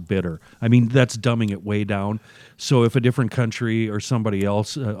highest bidder. I mean, that's dumbing it way down. So if a different country or somebody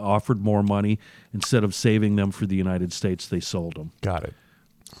else offered more money, instead of saving them for the United States, they sold them. Got it.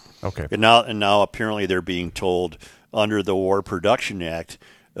 Okay. And now apparently they're being told under the War Production Act,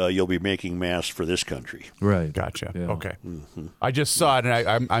 you'll be making masks for this country. Right. Gotcha. Yeah. Okay. Mm-hmm. I just saw it,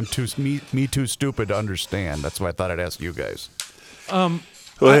 and I'm too stupid to understand. That's why I thought I'd ask you guys.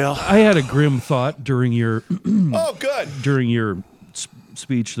 Well, I had a grim thought during your oh, good. During your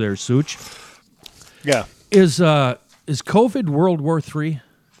speech there, Such. Yeah. Is COVID World War III?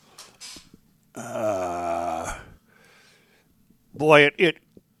 Boy,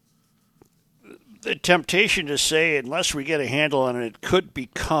 the temptation to say, unless we get a handle on it, it could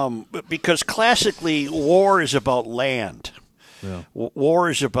become, because classically, war is about land. Yeah.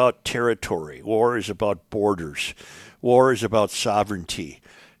 War is about territory. War is about borders. War is about sovereignty.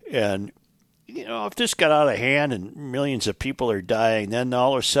 And, if this got out of hand and millions of people are dying, then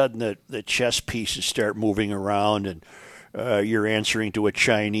all of a sudden the chess pieces start moving around and you're answering to a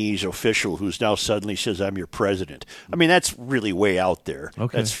Chinese official who's now suddenly says, I'm your president. I mean, that's really way out there.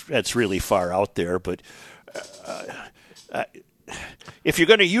 Okay. That's really far out there. But if you're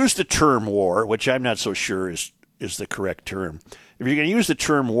going to use the term war, which I'm not so sure is the correct term, if you're going to use the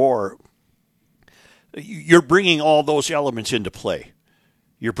term war, you're bringing all those elements into play.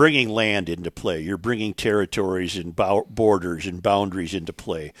 You're bringing land into play. You're bringing territories and borders and boundaries into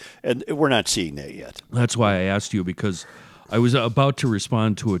play. And we're not seeing that yet. That's why I asked you, because I was about to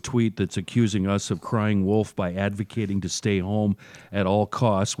respond to a tweet that's accusing us of crying wolf by advocating to stay home at all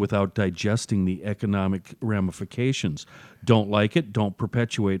costs without digesting the economic ramifications. Don't like it, don't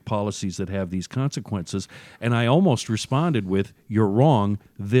perpetuate policies that have these consequences. And I almost responded with, you're wrong,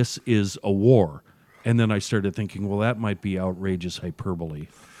 this is a war. And then I started thinking, well, that might be outrageous hyperbole.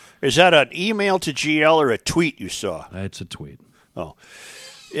 Is that an email to GL or a tweet you saw? It's a tweet. Oh.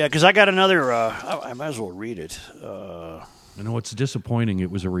 Yeah, because I got another, I might as well read it. I know it's disappointing.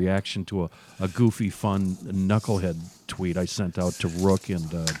 It was a reaction to a goofy, fun knucklehead tweet I sent out to Rook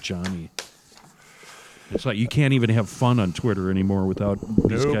and Johnny. It's like you can't even have fun on Twitter anymore without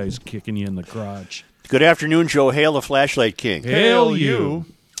these guys kicking you in the crotch. Good afternoon, Joe. Hail the Flashlight King. Hail you.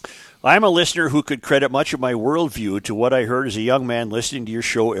 I'm a listener who could credit much of my worldview to what I heard as a young man listening to your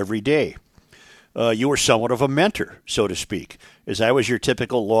show every day. You were somewhat of a mentor, so to speak, as I was your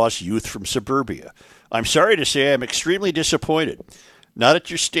typical lost youth from suburbia. I'm sorry to say I'm extremely disappointed, not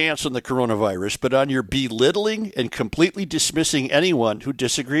at your stance on the coronavirus, but on your belittling and completely dismissing anyone who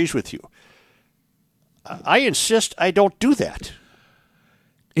disagrees with you. I insist I don't do that.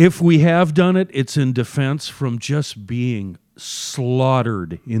 If we have done it, it's in defense from just being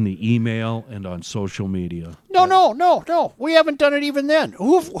slaughtered in the email and on social media. No. We haven't done it even then.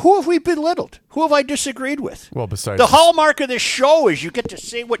 Who have we belittled? Who have I disagreed with? Well, besides the hallmark of this show is you get to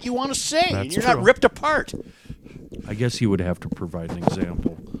say what you want to say, and you're not ripped apart. I guess you would have to provide an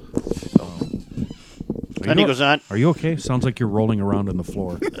example. Then he goes on. Are you okay? Sounds like you're rolling around on the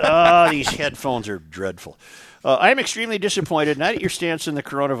floor. These headphones are dreadful. I am extremely disappointed, not at your stance on the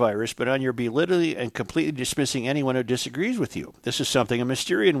coronavirus, but on your belittling and completely dismissing anyone who disagrees with you. This is something a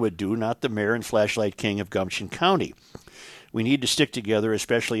Mysterian would do, not the mayor and flashlight king of Gumption County. We need to stick together,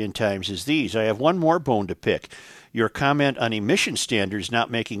 especially in times as these. I have one more bone to pick. Your comment on emission standards not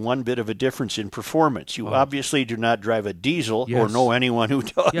making one bit of a difference in performance. You obviously do not drive a diesel or know anyone who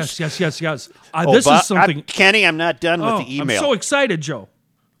does. Yes. This is something... Kenny, I'm not done with the email. I'm so excited, Joe.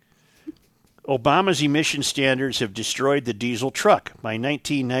 Obama's emission standards have destroyed the diesel truck. My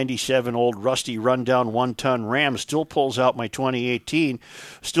 1997 old rusty rundown one-ton Ram still outpulls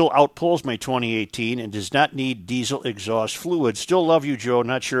my 2018 and does not need diesel exhaust fluid. Still love you, Joe.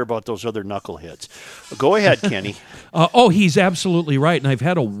 Not sure about those other knuckleheads. Go ahead, Kenny. He's absolutely right. And I've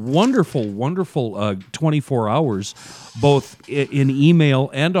had a wonderful 24 hours, both in email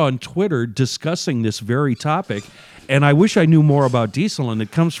and on Twitter, discussing this very topic. And I wish I knew more about diesel, and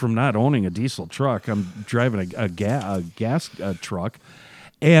it comes from not owning a diesel truck. I'm driving a gas truck,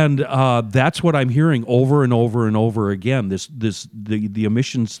 and that's what I'm hearing over and over and over again. The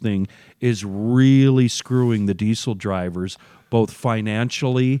emissions thing is really screwing the diesel drivers, both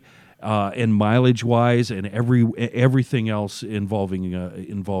financially and mileage wise, and everything else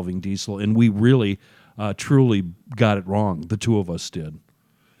involving diesel. And we really truly got it wrong. The two of us did.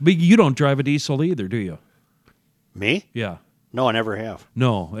 But you don't drive a diesel either, do you? Me? Yeah. No, I never have.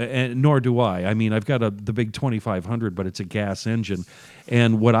 No, and nor do I. I mean, I've got the big 2500, but it's a gas engine.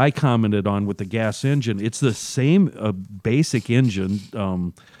 And what I commented on with the gas engine, it's the same basic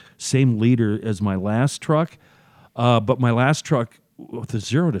engine, same liter as my last truck. But my last truck, the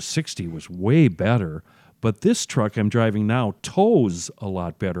 0 to 60 was way better. But this truck I'm driving now tows a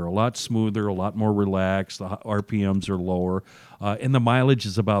lot better, a lot smoother, a lot more relaxed. The RPMs are lower, and the mileage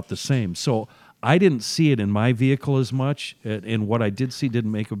is about the same. So I didn't see it in my vehicle as much, and what I did see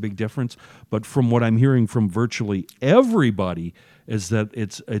didn't make a big difference. But from what I'm hearing from virtually everybody is that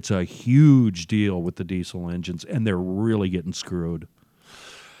it's a huge deal with the diesel engines, and they're really getting screwed.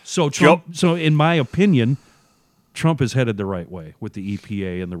 So so in my opinion, Trump is headed the right way with the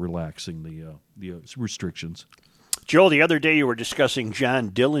EPA and the relaxing the restrictions. Joe, the other day you were discussing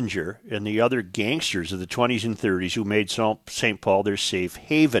John Dillinger and the other gangsters of the 20s and 30s who made St. Paul their safe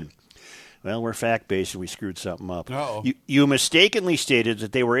haven. Well, we're fact-based and we screwed something up. You mistakenly stated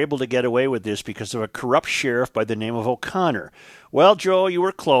that they were able to get away with this because of a corrupt sheriff by the name of O'Connor. Well, Joe, you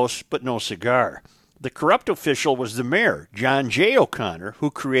were close, but no cigar. The corrupt official was the mayor, John J. O'Connor,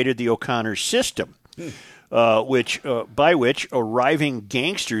 who created the O'Connor system. By which arriving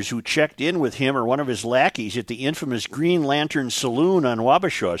gangsters who checked in with him or one of his lackeys at the infamous Green Lantern Saloon on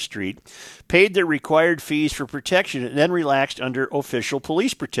Wabasha Street paid their required fees for protection and then relaxed under official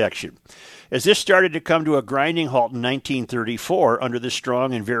police protection. As this started to come to a grinding halt in 1934 under the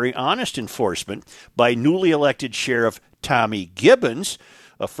strong and very honest enforcement by newly elected Sheriff Tommy Gibbons,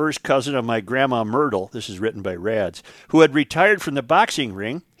 a first cousin of my grandma Myrtle, this is written by Rads, who had retired from the boxing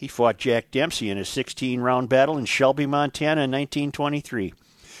ring. He fought Jack Dempsey in a 16-round battle in Shelby, Montana in 1923.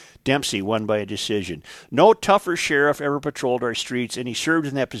 Dempsey won by a decision. No tougher sheriff ever patrolled our streets, and he served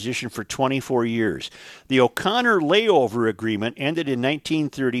in that position for 24 years. The O'Connor layover agreement ended in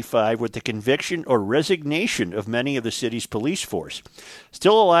 1935 with the conviction or resignation of many of the city's police force.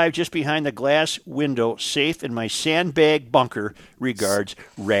 Still alive just behind the glass window, safe in my sandbag bunker, regards,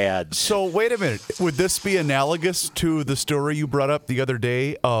 Rads. So wait a minute. Would this be analogous to the story you brought up the other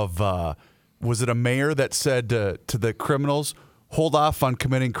day of, was it a mayor that said to the criminals, hold off on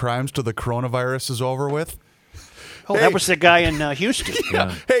committing crimes till the coronavirus is over with? Oh, hey, that was the guy in Houston.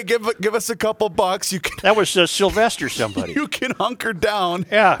 Yeah. Hey, give us a couple bucks. That was Sylvester somebody. You can hunker down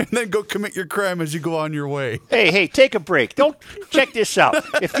and then go commit your crime as you go on your way. Hey, take a break. Don't check this out.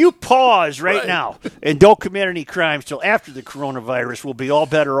 If you pause right now and don't commit any crimes till after the coronavirus, we'll be all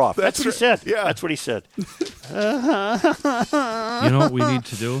better off. That's what he said. Yeah. That's what he said. You know what we need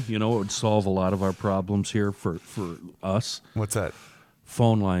to do? You know what would solve a lot of our problems here for us? What's that?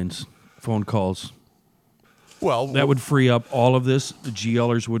 Phone lines, phone calls. Well, that would free up all of this. The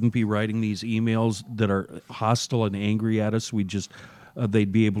GL'ers wouldn't be writing these emails that are hostile and angry at us. We just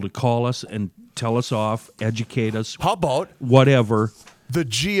they'd be able to call us and tell us off, educate us. How about whatever the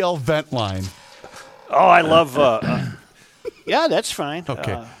GL vent line? Oh, I love. Yeah, that's fine.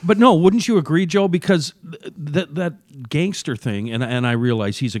 Okay, but no, wouldn't you agree, Joe? Because that gangster thing, and I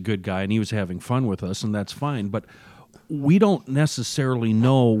realize he's a good guy and he was having fun with us, and that's fine. But we don't necessarily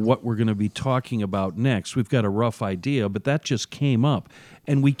know what we're going to be talking about next. We've got a rough idea, but that just came up.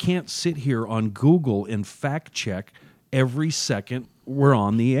 And we can't sit here on Google and fact check every second we're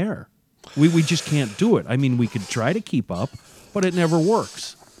on the air. We just can't do it. I mean, we could try to keep up, but it never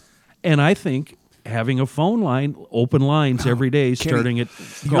works. And I think having a phone line, open lines every day, starting at.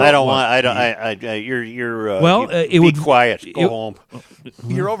 Be quiet. Go home.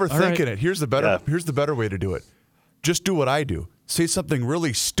 You're overthinking it. Here's the better way to do it. Just do what I do. Say something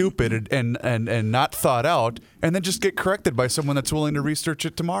really stupid and not thought out, and then just get corrected by someone that's willing to research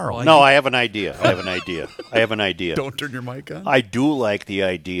it tomorrow. No, I have an idea. Don't turn your mic on. I do like the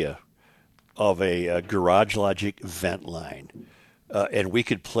idea of a Garage Logic vent line, and we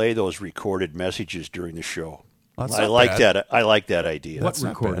could play those recorded messages during the show. I like that idea. What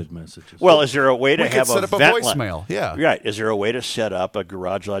recorded messages? Well, is there a way to have set up a voicemail? Yeah. Right. Is there a way to set up a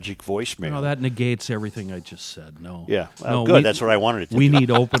Garage Logic voicemail? No, that negates everything I just said. No. Yeah. Well, good. That's what I wanted to do. We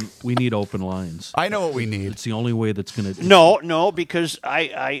need open lines. I know what we need. It's the only way that's going to. No, because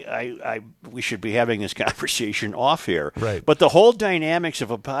we should be having this conversation off here. Right. But the whole dynamics of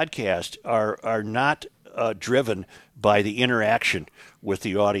a podcast are not driven by the interaction with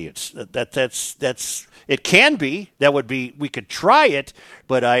the audience. That's it can be. That would be. We could try it,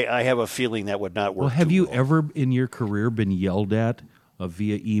 but I have a feeling that would not work. Well, have you ever in your career been yelled at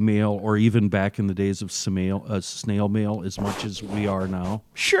via email or even back in the days of snail mail as much as we are now?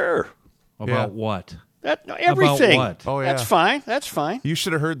 Sure. About what? Everything. About what? Oh, yeah. That's fine. You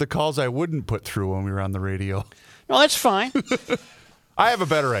should have heard the calls I wouldn't put through when we were on the radio. No, that's fine. I have a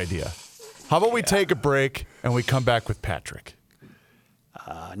better idea. How about we take a break and we come back with Patrick?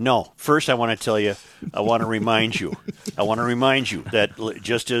 No. First, I want to remind you that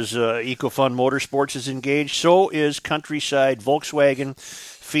just as EcoFun Motorsports is engaged, so is Countryside, Volkswagen,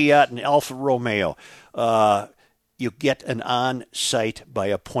 Fiat, and Alfa Romeo. You get an on-site by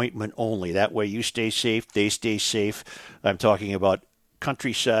appointment only. That way you stay safe, they stay safe. I'm talking about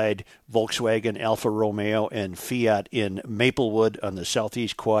Countryside, Volkswagen, Alfa Romeo, and Fiat in Maplewood on the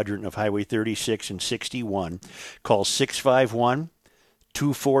southeast quadrant of Highway 36 and 61. Call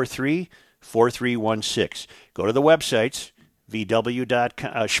 651-243-4316. Go to the websites,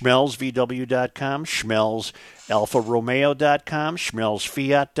 VW.com, SchmelzVW.com, SchmelzAlfaRomeo.com,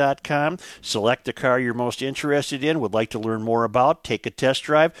 SchmelzFiat.com. Select the car you're most interested in, would like to learn more about, take a test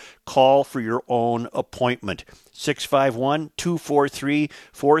drive, call for your own appointment.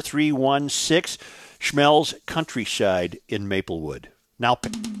 651-243-4316, Schmelz Countryside in Maplewood. Now,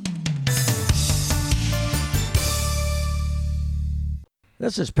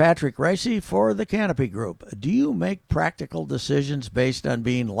 this is Patrick Reusse for the Canopy Group. Do you make practical decisions based on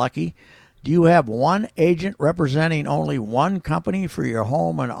being lucky? Do you have one agent representing only one company for your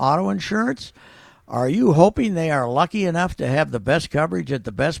home and auto insurance? Are you hoping they are lucky enough to have the best coverage at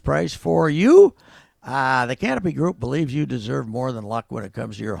the best price for you? The Canopy Group believes you deserve more than luck when it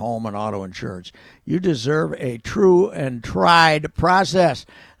comes to your home and auto insurance. You deserve a true and tried process.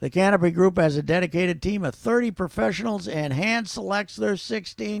 The Canopy Group has a dedicated team of 30 professionals and hand selects their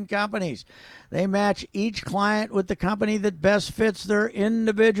 16 companies. They match each client with the company that best fits their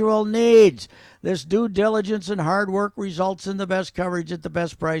individual needs. This due diligence and hard work results in the best coverage at the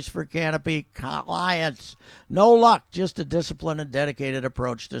best price for Canopy clients. No luck, just a disciplined and dedicated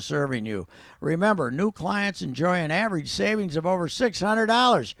approach to serving you. Remember, new clients enjoy an average savings of over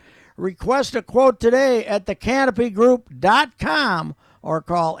 $600. Request a quote today at thecanopygroup.com or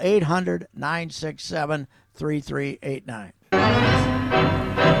call 800-967-3389.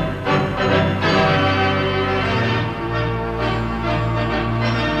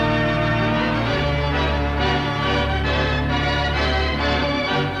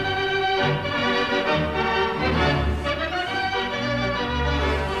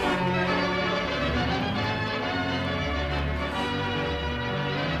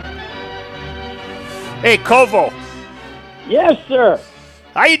 hey, Kovo. Yes, sir.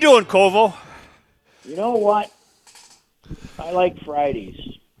 How you doing, Kovo? You know what? I like Fridays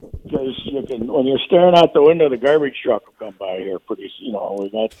because you can, when you're staring out the window, the garbage truck will come by here pretty. We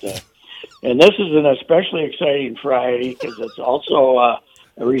got, and this is an especially exciting Friday because it's also a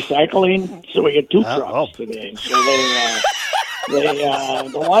recycling. So we get two trucks today. So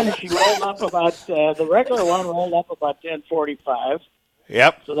the one she rolled up about the regular one rolled up about 10:45.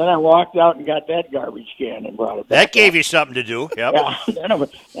 Yep. So then I walked out and got that garbage can and brought it back. That gave you something to do. Yep. Yeah. Then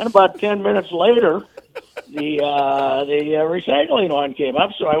about 10 minutes later, the recycling one came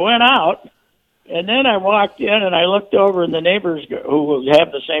up. So I went out, and then I walked in and I looked over, and the neighbors who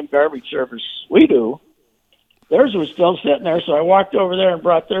have the same garbage service we do, theirs was still sitting there. So I walked over there and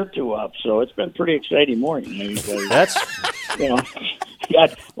brought their two up. So it's been a pretty exciting morning. That's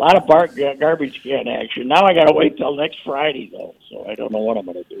got a lot of garbage can action. Now I got to wait till next Friday though, so I don't know what I'm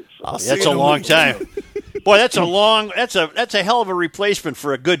going to do. That's a long time, boy. That's a hell of a replacement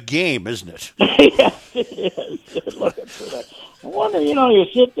for a good game, isn't it? Yes, it is. Looking for that. I wonder, you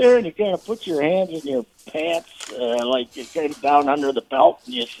sit there and you kind of put your hands in your pants, like you're kind of down under the belt,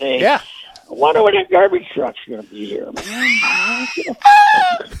 and you say, "Yeah, I wonder when that garbage truck's going to be here."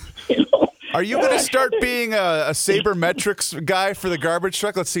 Are you going to start being a sabermetrics guy for the garbage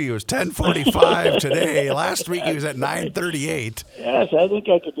truck? Let's see, it was 10:45 today. Last week he was at 9:38. Yes, I think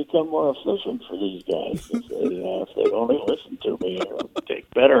I could become more efficient for these guys if they only listen to me or take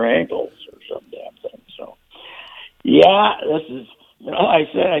better angles or some damn thing. So, yeah, this is.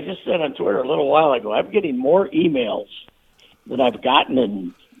 I just said on Twitter a little while ago, I'm getting more emails than I've gotten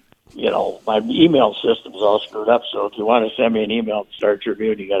in. My email system's all screwed up, so if you want to send me an email to Star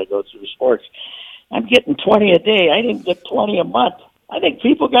Tribune, you got to go through sports. I'm getting 20 a day. I didn't get 20 a month. I think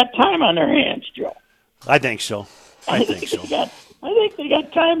people got time on their hands, Joe. I think so. I think they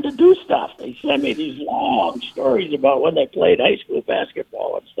got time to do stuff. They send me these long stories about when they played high school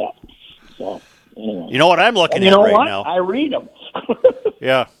basketball and stuff. So, Anyway. You know what I'm looking at right now? I read them.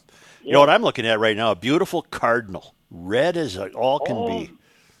 Yeah. You know what I'm looking at right now? A beautiful cardinal. Red as all can be.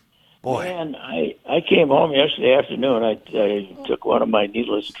 Boy. Man, I came home yesterday afternoon. I took one of my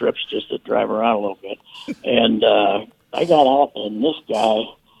needless trips just to drive around a little bit. And I got out, and this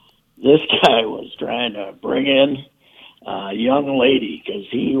guy was trying to bring in a young lady because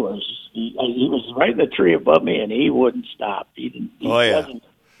he was right in the tree above me, and he wouldn't stop. He wasn't.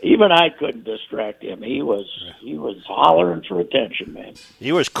 Even I couldn't distract him. He was hollering for attention, man.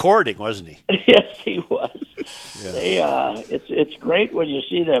 He was courting, wasn't he? Yes, he was. Yeah. It's great when you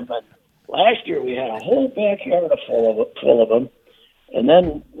see them. But last year we had a whole backyard full of them. And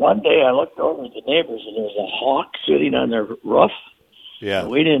then one day I looked over at the neighbors, and there was a hawk sitting on their roof. Yeah. And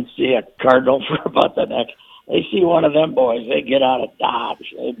we didn't see a cardinal for about the next. They see one of them boys, they get out of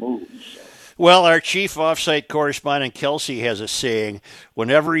Dodge. They move. So. Well, our chief offsite correspondent, Kelsey, has a saying,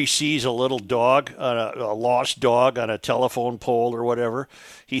 whenever he sees a little dog, a lost dog on a telephone pole or whatever,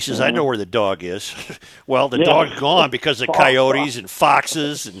 he says, I know where the dog is. Well, the dog's gone because of coyotes and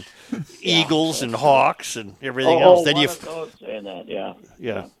foxes and eagles and hawks and everything else. Then saying that,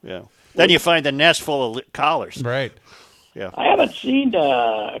 yeah. Then you find the nest full of collars. Right. Yeah. I haven't seen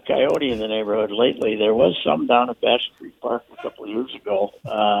a coyote in the neighborhood lately. There was some down at Bass Street Park a couple of years ago,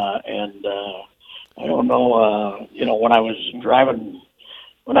 and I don't know. When I was driving,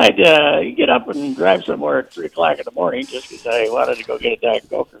 when I'd get up and drive somewhere at 3:00 in the morning, just because I wanted to go get a Diet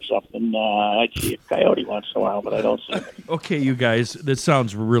Coke or something, I'd see a coyote once in a while, but I don't see it. Okay, you guys, that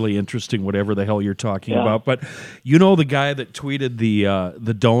sounds really interesting, whatever the hell you're talking about. But you know the guy that tweeted the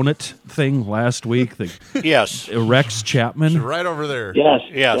donut thing last week? Yes. Rex Chapman? Right over there.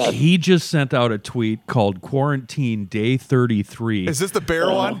 Yes. He just sent out a tweet called Quarantine Day 33. Is this the bear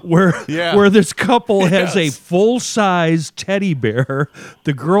one? Where this couple has a full-size teddy bear.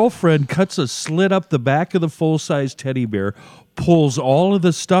 The girlfriend cuts a slit up the back of the full-size teddy bear, pulls all of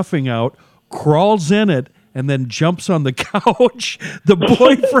the stuffing out, crawls in it, and then jumps on the couch. The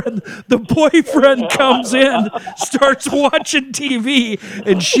boyfriend comes in, starts watching TV,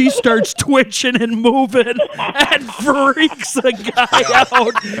 and she starts twitching and moving and freaks the guy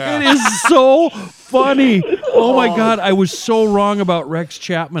out. It is so funny. Oh my God, I was so wrong about Rex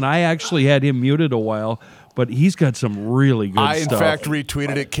Chapman. I actually had him muted a while. But he's got some really good stuff. I, in fact,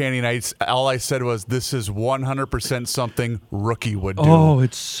 retweeted it, Kenny, and all I said was, this is 100% something Rookie would do. Oh,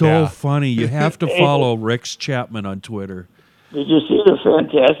 it's so funny. You have to follow Rex Chapman on Twitter. Did you see the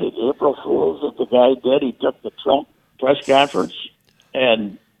fantastic April Fools that the guy did? He took the Trump press conference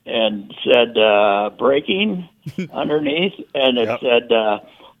and said breaking underneath, and it said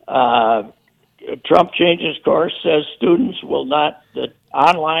Trump changes course, says students will not, that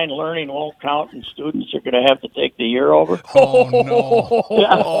online learning won't count and students are going to have to take the year over. Oh, no.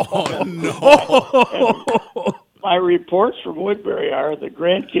 Oh, no. My reports from Woodbury are the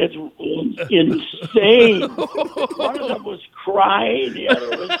grandkids were insane. One of them was crying, the other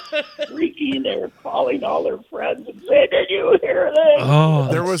was freaking. They were calling all their friends and saying, "Did you hear that?" Oh,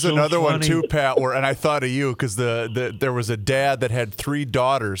 there was another one too, Pat, and I thought of you because there was a dad that had 3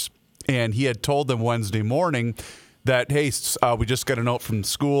 daughters, and he had told them Wednesday morning that, hey, we just got a note from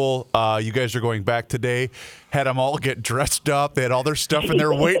school. You guys are going back today. Had them all get dressed up. They had all their stuff, and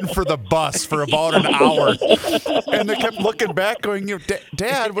they're waiting for the bus for about an hour. And they kept looking back, going,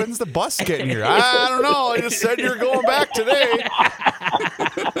 Dad, when's the bus getting here? I don't know. I just said you're going back today.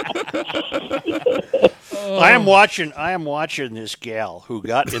 I am watching this gal who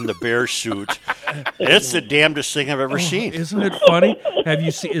got in the bear suit. It's the damnedest thing I've ever seen. Isn't it funny? Have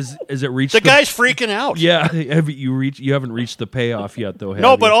you seen? Is it reached? The guy's freaking out. Yeah. You haven't reached the payoff yet, though.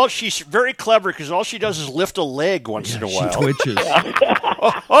 No, but she's very clever because all she does is lift a leg once in a while. She twitches.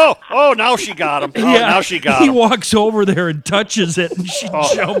 oh! Now she got him. Now she got him. He walks over there and touches it, and she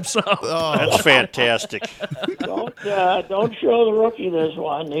jumps up. Oh, that's fantastic. Don't show the rookie this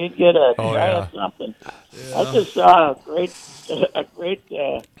one. He'd get a giant something. Yeah. I just saw a great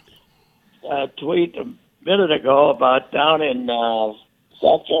tweet a minute ago about down in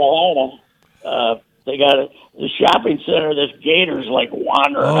South Carolina. They got the shopping center. This gator's like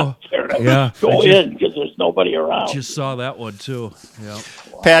wandering up there to go in because there's nobody around. Just saw that one too. Yeah.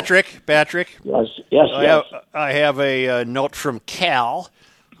 Wow. Patrick. Yes. I have a note from Cal,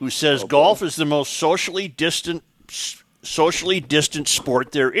 who says golf is the most socially distant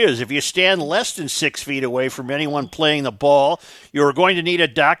sport there is. If you stand less than 6 feet away from anyone playing the ball, you're going to need a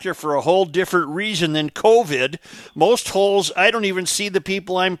doctor for a whole different reason than COVID. Most holes, I don't even see the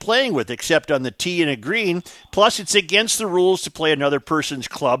people I'm playing with except on the tee and a green. Plus, it's against the rules to play another person's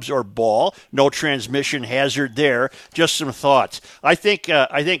clubs or ball. No transmission hazard there. Just some thoughts. I think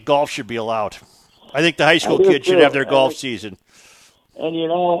golf should be allowed. I think the high school kids should have their golf season. And,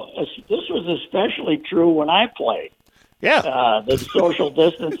 this was especially true when I played. Yeah. The social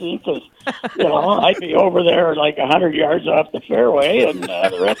distancing, because, I'd be over there like 100 yards off the fairway, and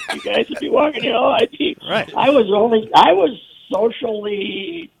the rest of you guys would be walking, Right. I was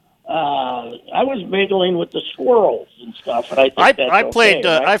socially, I was mingling with the squirrels and stuff, and I think that's played.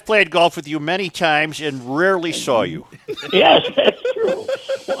 right? I've played golf with you many times and rarely saw you. Yes, that's true.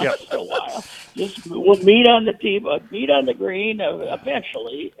 Once in a while, we'll meet on the tee, meet on the green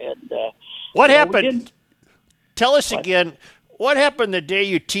eventually. And what happened? Tell us again. What happened the day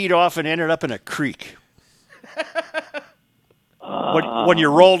you teed off and ended up in a creek? When you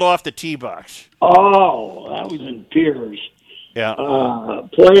rolled off the tee box. Oh, that was in Piers. Yeah.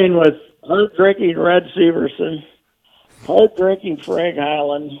 Playing with hard-drinking Red Severson, hard-drinking Frank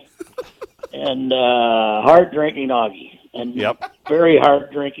Highland, and hard-drinking Augie. And very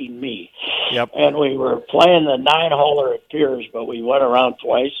hard-drinking me. Yep. And we were playing the 9-holer at Piers, but we went around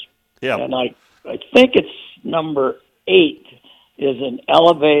twice. Yep. And I think it's number 8 is an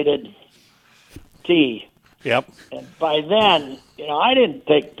elevated tee. Yep. And by then, I didn't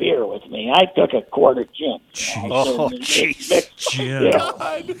take beer with me. I took a quart of gin. Oh, jeez. Gin.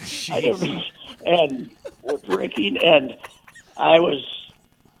 And we're drinking, and I was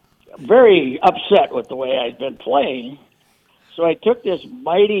very upset with the way I'd been playing. So I took this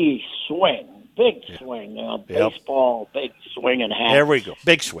mighty swing, big swing, baseball, big swing and hat. There we go,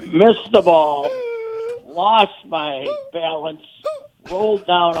 big swing. Missed the ball, lost my balance, rolled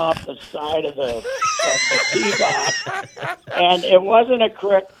down off the side of the tee box, and it wasn't a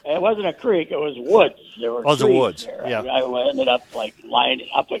creek. It was woods. There were trees woods. there. Yeah. I ended up lining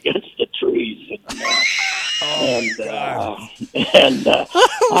up against the trees. And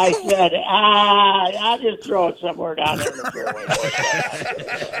I said, I'll just throw it somewhere down there in the fairway.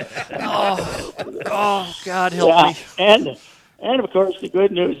 Oh, God help me. And of course, the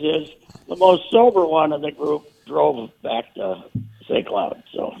good news is the most sober one of the group drove back to St. Cloud.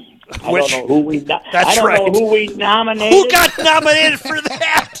 So I don't know who we know who we nominated. Who got nominated for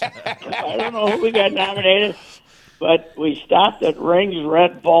that? I don't know who we got nominated, but we stopped at Ring's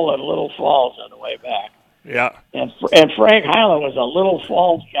Red Bull at Little Falls on the way back. Yeah. And Frank Highland was a Little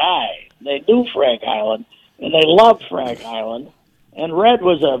Falls guy. They knew Frank Highland, and they loved Frank Highland. And Red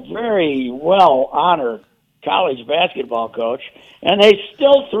was a very well-honored college basketball coach, and they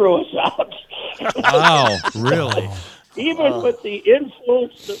still threw us out. Wow, really? Even with the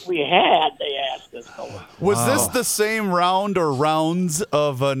influence that we had, they asked us to. Was this the same round or rounds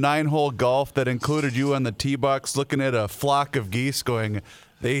of a 9-hole golf that included you on the tee box looking at a flock of geese going,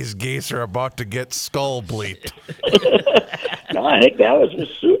 these geese are about to get skull bleeped? No, I think that was with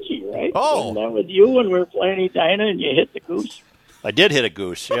Suchi, right? Oh. And that with you when we were playing Edina and you hit the goose. I did hit a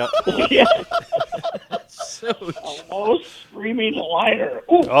goose, yeah. Yeah. Almost screaming liner.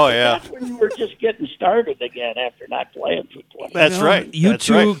 Ooh, oh, yeah. That's when you were just getting started again after not playing for 20 That's right. You That's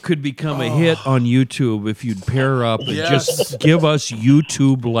two right. could become a hit on YouTube if you'd pair up and just give us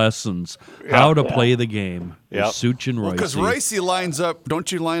YouTube lessons how to play the game. Yep. Such and Reusse. Because Reusse lines up,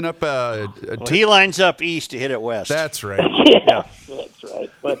 don't you line up he lines up east to hit it west. That's right. Yeah, that's right.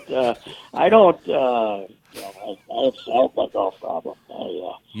 But I don't... I have a golf problem.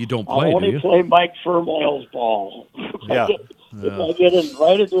 You don't play, I only do you? play Mike Firmale's ball. If I get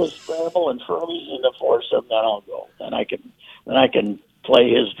invited to a scramble and Fermie's in the foursome, then I'll go. Then I can play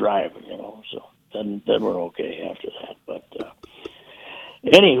his drive. So then we're okay after that. But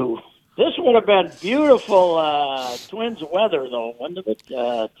anywho, this would have been beautiful Twins weather, though, wouldn't it?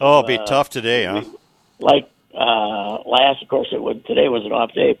 It'd be tough today, huh? Like last, of course, it would. Today was an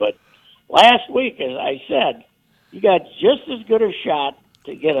off day, but. Last week, as I said, you got just as good a shot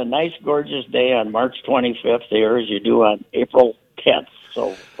to get a nice, gorgeous day on March 25th there as you do on April 10th.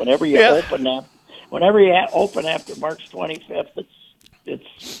 So whenever you open after March 25th,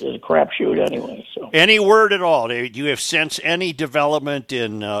 it's a crapshoot anyway. So any word at all? Do you have sense any development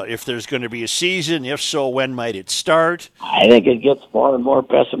in if there's going to be a season? If so, when might it start? I think it gets more and more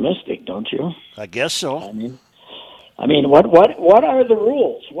pessimistic, don't you? I guess so. I mean, what are the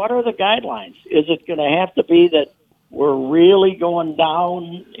rules? What are the guidelines? Is it going to have to be that we're really going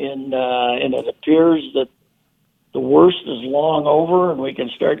down and it appears that the worst is long over and we can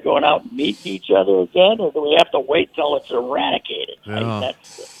start going out and meeting each other again, or do we have to wait till it's eradicated? Yeah.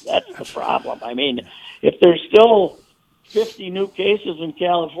 That's the problem. I mean, if there's still 50 new cases in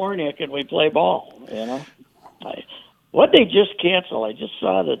California, can we play ball? What they just cancel? I just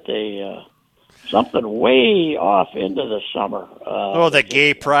saw that they. Something way off into the summer. The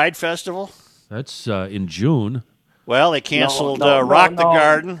Gay Pride Festival? That's in June. Well, they canceled Rock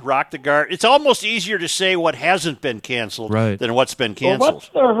the Garden. It's almost easier to say what hasn't been canceled than what's been canceled. Well, what's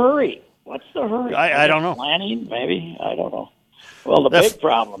the hurry? I don't know. Planning, maybe? I don't know. Well, the big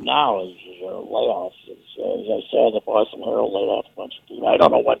problem now is layoffs. As I said, the Boston Herald laid off a bunch of people. I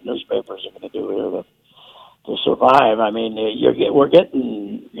don't know what newspapers are going to do here to survive. I mean, we're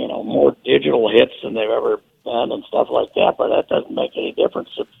getting more digital hits than they've ever been and stuff like that, but that doesn't make any difference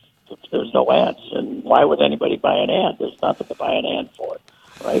if there's no ads. And why would anybody buy an ad? There's nothing to buy an ad for,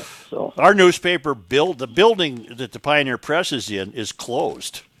 right? So our newspaper the building that the Pioneer Press is in is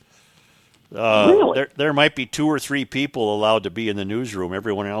closed. Really? There might be 2 or 3 people allowed to be in the newsroom.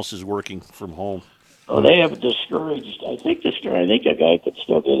 Everyone else is working from home. Oh, they have discouraged. I think a guy could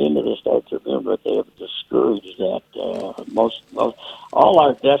still get into the Star Tribune, but they have discouraged that. Most all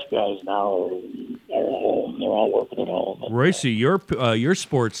our desk guys now are at home. They're all working at home. Reusse, your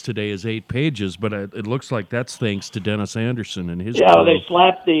sports today is 8 pages, but it looks like that's thanks to Dennis Anderson and his. Yeah, they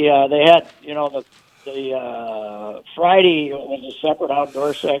slapped the. They had the Friday was a separate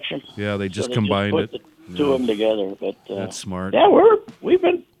outdoor section. Yeah, they just combined put it. The two of them together, but that's smart. Yeah, we've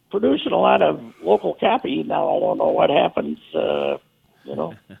been producing a lot of local copy. Now I don't know what happens. 2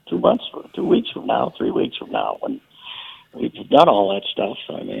 weeks from now, 3 weeks from now, when we've done all that stuff.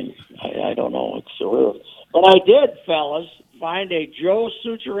 I mean, I don't know. It's surreal. But I did, fellas, find a Joe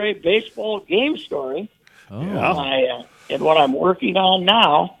Suchere baseball game story. Oh. Yeah. And what I'm working on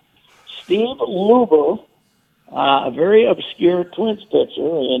now, Steve Luber, a very obscure Twins pitcher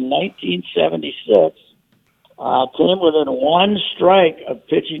in 1976, came within 1 strike of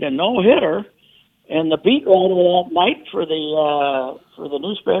pitching a no-hitter, and the beat writer that night for the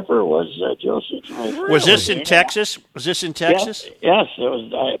newspaper was Joe Suchere. Really? Was this in Texas? Yes, it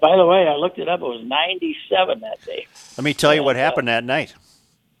was. By the way, I looked it up. It was 97 that day. Let me tell you what happened that night.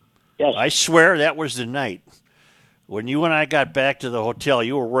 Yes. I swear that was the night. When you and I got back to the hotel,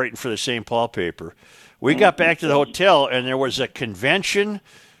 you were waiting for the St. Paul paper. We got back to the hotel, and there was a convention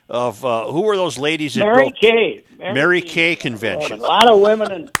of who were those ladies? Mary Kay convention. A lot of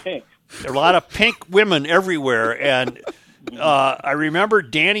women in pink. There were a lot of pink women everywhere, and I remember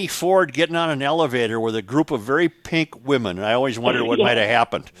Danny Ford getting on an elevator with a group of very pink women, and I always wondered what might have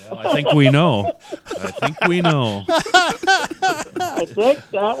happened. Well, I think we know. I think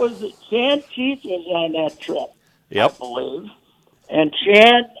that was Chan Keith was on that trip. Yep. I believe. And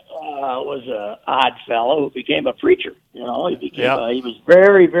Chan was an odd fellow who became a preacher. He was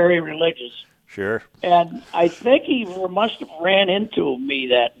very, very religious. Sure. And I think he must have ran into me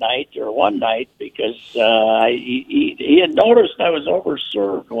that night or one night because he had noticed I was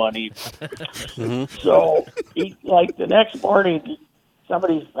overserved one evening. Mm-hmm. So the next morning,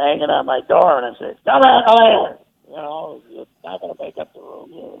 somebody's banging on my door and I said, "Come back later." It's not going to make up the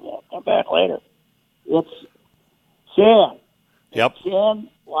room here. Come back later. It's Chan. Yep. Chan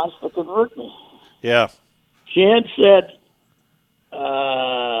wants to convert me. Yeah. Chan said,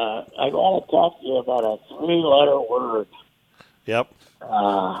 I want to talk to you about a 3-letter word. Yep.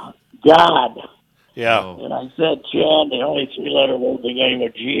 God. Yeah. And I said, Chan, the only 3-letter word beginning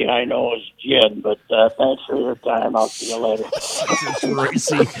with G I know is gin, but thanks for your time. I'll see you later.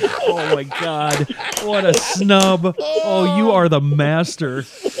 Reusse. Oh, my God. What a snub. Oh, you are the master.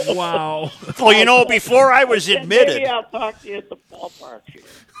 Wow. Well, before I was admitted. Maybe I'll talk to you at the ballpark here.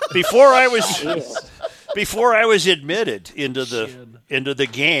 Before I was admitted into the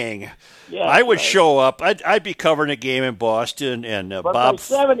gang, yeah, I would show up. I'd be covering a game in Boston, and but Bob. By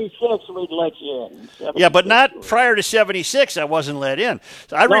 76, we'd let you in. Yeah, but not prior to 76. I wasn't let in.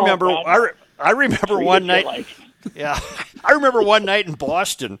 So I remember one night. Yeah, I remember one night in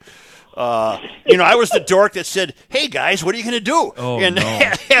Boston. I was the dork that said, "Hey guys, what are you going to do?" Oh, and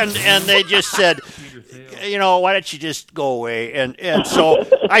they just said, "Why don't you just go away?" And so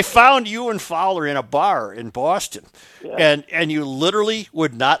I found you and Fowler in a bar in Boston, and you literally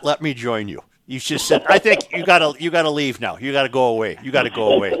would not let me join you. You just said, "I think you gotta leave now. You gotta go away. You gotta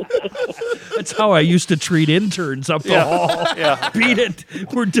go away." That's how I used to treat interns up the hall. Yeah, beat it.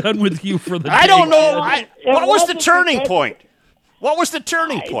 We're done with you for the day. I don't know. What was the turning point? What was the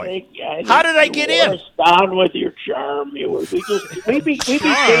turning point? How did I get in? Down with your charm. We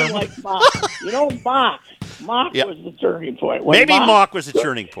became like Mock. Mock was the turning point. Mock was the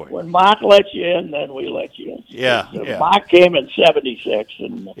turning point. When Mock let you in, then we let you in. Yeah. Mock came in 76,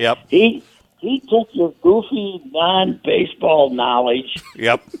 and he took your goofy non-baseball knowledge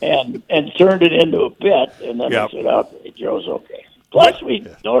and turned it into a bit, and then I said, "Okay, Joe's okay." Plus, we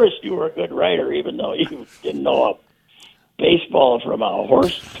noticed you were a good writer, even though you didn't know baseball from a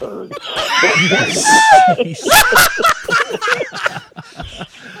horse turd.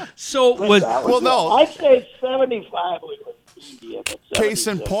 So was well, no. I'd say 75 was India. Case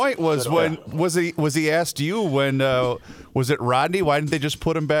in point was he asked you when was it Rodney? Why didn't they just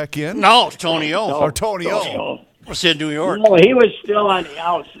put him back in? No, Tony O. Or Tony O. Was in New York. No, he was still on the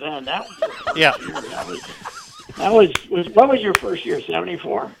outs then. That was yeah. That was what was your first year?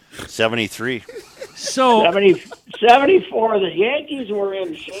 74. 73. So 74. The Yankees were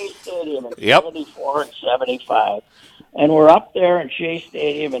in Shea Stadium in 74 and 75, and we're up there in Shea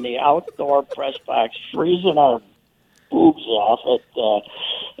Stadium in the outdoor press box, freezing our boobs off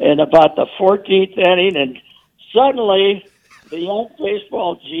in about the 14th inning, and suddenly the young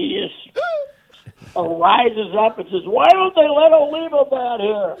baseball genius rises up and says, "Why don't they let Oliva bat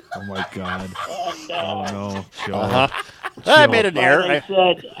here?" Oh my God! And, oh no, Joe. I made an error. I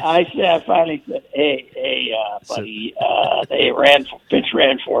finally said, "Hey, buddy, they pitch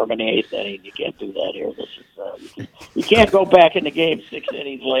ran for him in the 8th inning. You can't do that here. This is you can't go back in the game 6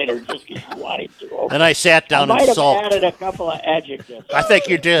 innings later just because you wanted to." Okay. And I sat down and might have sulked. added a couple of adjectives. I think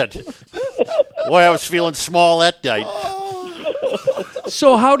you did. Boy, I was feeling small that night.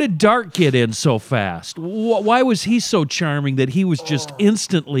 So how did Dart get in so fast? Why was he so charming that he was just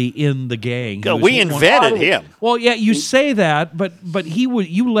instantly in the gang? We invented him. Well, yeah, you say that, but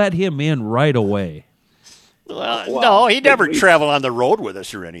you let him in right away. No, he never traveled on the road with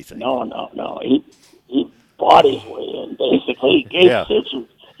us or anything. No. He bought his way in, basically. He gave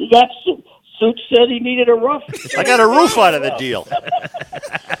he got Suits said he needed a roof. I got a roof out of the deal.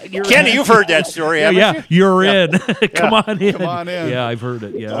 Kenny, you've heard that story, haven't you? You're in. Come on in. Come on in. Yeah, I've heard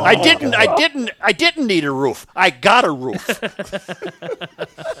it. Yeah. I didn't need a roof. I got a roof.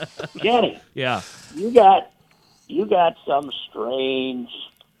 Kenny. Yeah. You got some strange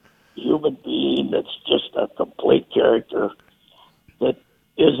human being that's just a complete character that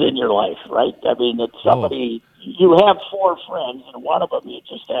is in your life, right? I mean, it's somebody. You have 4 friends, and one of them you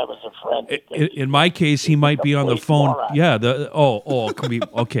just have as a friend. In my case, he might be on the phone. Moron. Yeah.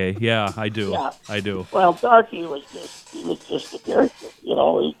 Okay. Yeah, I do. Yeah. I do. Well, Darky was just a character, you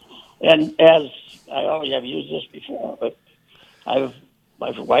know. And as I always have used this before, but my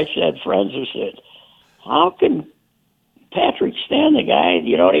wife's had friends who said, "How can Patrick stand the guy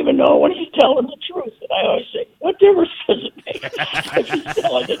you don't even know when he's telling the truth?" And I always say, "What difference does it make if he's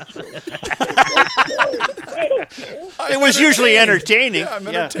telling the truth?" It was usually entertaining. Yeah, I'm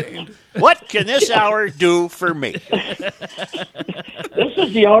entertained. What can this hour do for me? This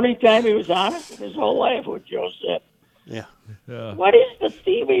is the only time he was honest in his whole life, what Joe said. Yeah. What is the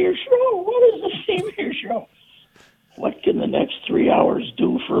theme of your show? What is the theme of your show? What can the next 3 hours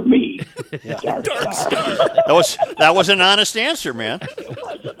do for me? Yeah. Dark Star. That was an honest answer, man.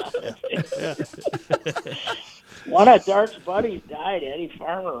 One of Dart's buddies died. Eddie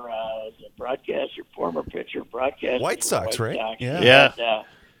Farmer was a broadcaster, former pitcher, broadcaster. White Sox, right? Yeah.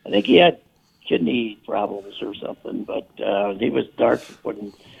 I think he had kidney problems or something, but he was Dart.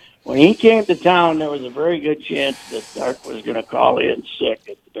 When he came to town, there was a very good chance that Dart was going to call in sick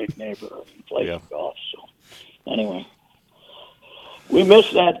at the big neighborhood and play some golf. So anyway, we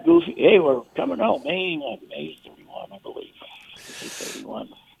missed that goofy. Hey, we're coming out May 31, I believe. May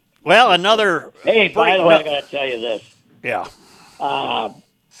 31. Well, another. Hey, by the way, I got to tell you this. Yeah.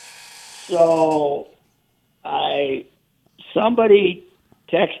 So somebody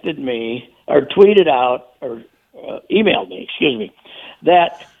texted me or tweeted out or emailed me,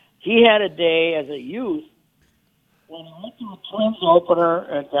 that he had a day as a youth when he went to a Twins opener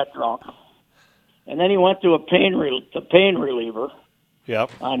and got drunk, and then he went to a pain reliever.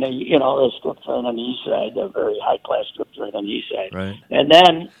 Yep. On the strip joint on the east side, the very high class strip joint on the east side. Right.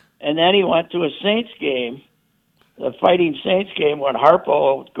 And then he went to a Saints game, the Fighting Saints game, when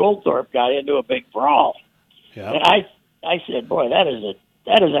Harpo Goldthorpe got into a big brawl. Yep. And I said, boy, that is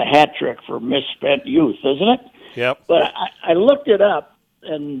a hat trick for misspent youth, isn't it? Yep. But I looked it up,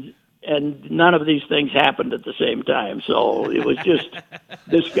 and none of these things happened at the same time. So it was just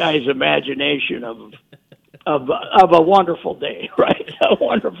this guy's imagination of a wonderful day, right? A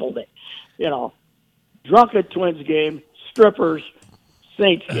wonderful day. Drunk at Twins game, strippers,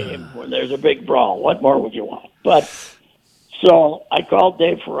 Saints game when there's a big brawl. What more would you want? But so I called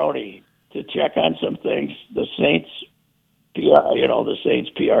Dave Ferroni to check on some things. The Saints PR, the Saints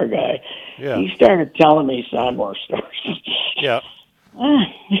PR guy. Yeah. He started telling me Sonmore stories. Yeah.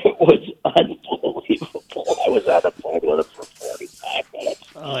 It was unbelievable. I was on the phone with him for 45 minutes.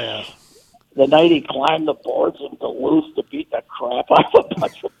 Oh, yeah. The night he climbed the boards in Duluth to beat the crap out of a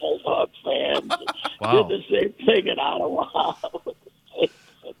bunch of Bulldog fans. Wow. Did the same thing in Ottawa.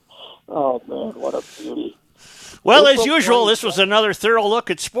 Oh, man, what a beauty. Well, as usual, this was another thorough look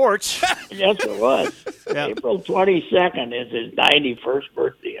at sports. Yes, it was. Yeah. April 22nd is his 91st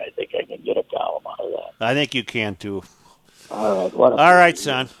birthday, I think. I think you can too. All right, all right,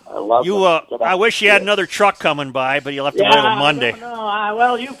 son. I love you. I wish you had another truck coming by, but you'll have to wait till Monday. No,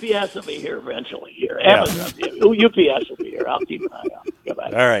 well, UPS will be here eventually. Amazon, UPS will be here. I'll keep an eye out.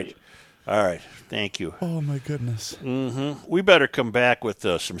 Goodbye. All right. Thank you. Oh my goodness. Mm-hmm. We better come back with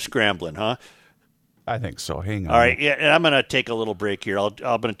some scrambling, huh? I think so. Hang on. All right. Yeah, and I'm going to take a little break here. I'm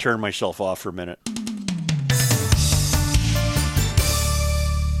going to turn myself off for a minute.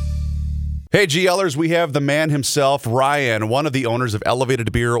 Hey, GL'ers, we have the man himself, Ryan, one of the owners of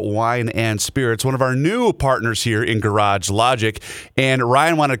Elevated Beer, Wine, and Spirits, one of our new partners here in Garage Logic. And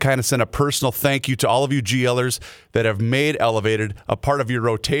Ryan wanted to kind of send a personal thank you to all of you GL'ers that have made Elevated a part of your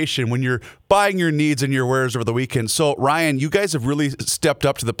rotation when you're buying your needs and your wares over the weekend. So, Ryan, you guys have really stepped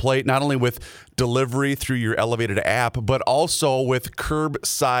up to the plate, not only with delivery through your Elevated app, but also with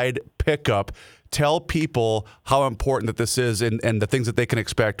curbside pickup. Tell people how important that this is and the things that they can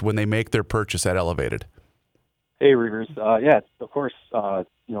expect when they make their purchase at Elevated. Hey, Reavers. Of course.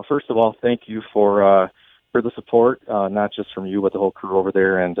 First of all, thank you for the support, not just from you, but the whole crew over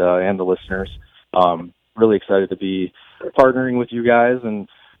there and the listeners. Really excited to be partnering with you guys and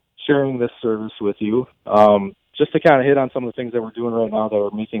sharing this service with you. Just to kind of hit on some of the things that we're doing right now that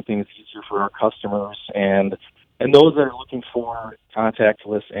are making things easier for our customers and those that are looking for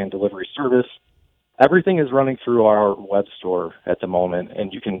contactless and delivery service. Everything is running through our web store at the moment,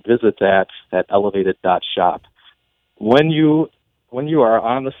 and you can visit that at elevated.shop. When you are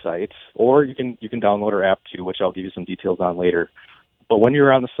on the site, or you can download our app too, which I'll give you some details on later. But when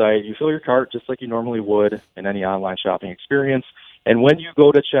you're on the site, you fill your cart just like you normally would in any online shopping experience. And when you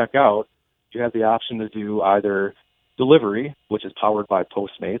go to check out, you have the option to do either delivery, which is powered by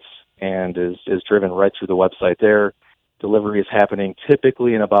Postmates and is driven right through the website there. Delivery is happening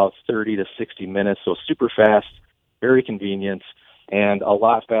typically in about 30 to 60 minutes, so super fast, very convenient, and a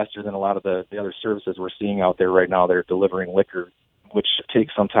lot faster than a lot of the other services we're seeing out there right now. They're delivering liquor, which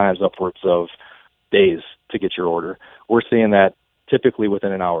takes sometimes upwards of days to get your order. We're seeing that typically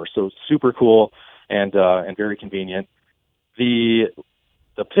within an hour, so super cool and very convenient. The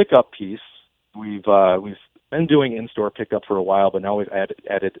pickup piece, we've been doing in-store pickup for a while, but now we've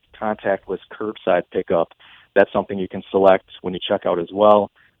added contactless curbside pickup. That's something you can select when you check out as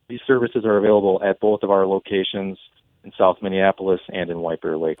well. These services are available at both of our locations in South Minneapolis and in White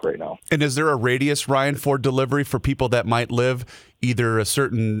Bear Lake right now. And is there a radius, Ryan, for delivery for people that might live either a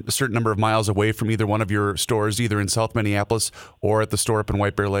certain number of miles away from either one of your stores, either in South Minneapolis or at the store up in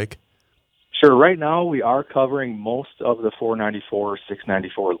White Bear Lake? Sure. Right now, we are covering most of the 494,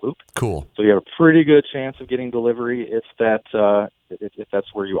 694 loop. Cool. So you have a pretty good chance of getting delivery if that's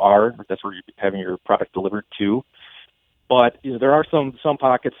where you are, if that's where you're having your product delivered to. But there are some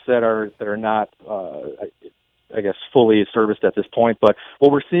pockets that are not, I guess, fully serviced at this point. But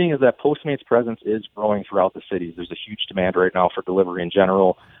what we're seeing is that Postmates' presence is growing throughout the cities. There's a huge demand right now for delivery in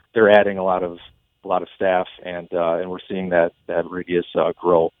general. They're adding a lot of staff, and we're seeing that radius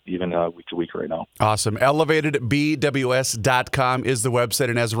grow even week to week right now. Awesome. ElevatedBWS.com is the website,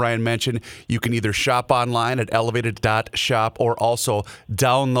 and as Ryan mentioned, you can either shop online at elevated.shop or also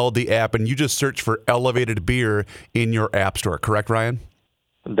download the app, and you just search for Elevated Beer in your app store. Correct, Ryan?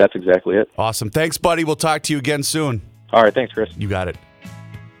 That's exactly it. Awesome. Thanks, buddy. We'll talk to you again soon. All right. Thanks, Chris. You got it.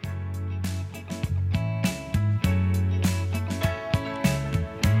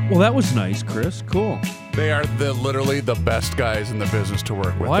 Well, that was nice, Chris. Cool. They are literally the best guys in the business to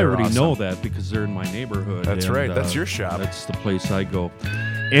work with. Well, I already know that because they're in my neighborhood. That's right. That's your shop. That's the place I go.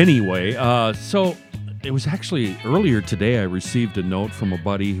 Anyway, so it was actually earlier today I received a note from a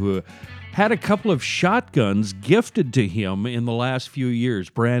buddy who had a couple of shotguns gifted to him in the last few years,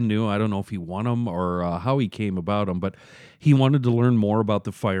 brand new. I don't know if he won them or how he came about them, but he wanted to learn more about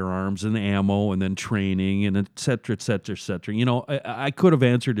the firearms and the ammo and then training and et cetera, et cetera, et cetera. I could have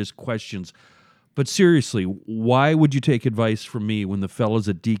answered his questions, but seriously, why would you take advice from me when the fellas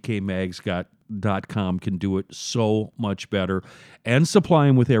at DKMags.com can do it so much better and supply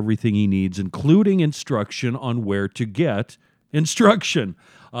him with everything he needs, including instruction on where to get instruction?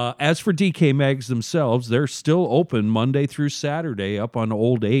 As for DK Mags themselves, they're still open Monday through Saturday up on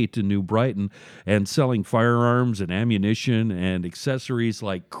Old 8 in New Brighton and selling firearms and ammunition and accessories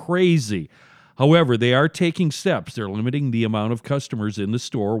like crazy. However, they are taking steps. They're limiting the amount of customers in the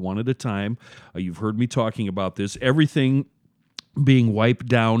store one at a time. You've heard me talking about this. Everything being wiped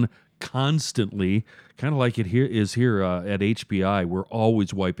down constantly Kind of like it is here at HBI. We're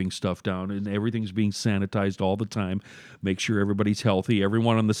always wiping stuff down, and everything's being sanitized all the time. Make sure everybody's healthy.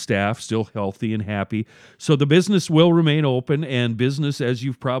 Everyone on the staff still healthy and happy. So the business will remain open, and business, as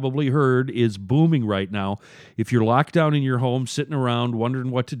you've probably heard, is booming right now. If you're locked down in your home, sitting around,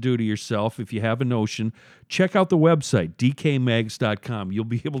 wondering what to do to yourself, if you have a notion, check out the website, dkmags.com. You'll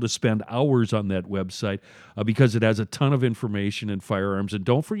be able to spend hours on that website because it has a ton of information and firearms. And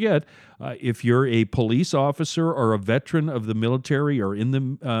don't forget, if you're a police officer or a veteran of the military or in the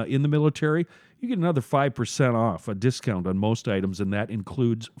military, you get another 5% off, a discount on most items, and that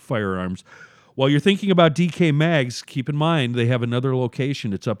includes firearms. While you're thinking about DK Mags, keep in mind they have another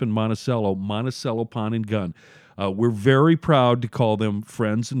location. It's up in Monticello Pawn and Gun. We're very proud to call them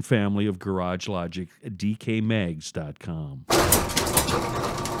friends and family of Garage Logic, dkmags.com.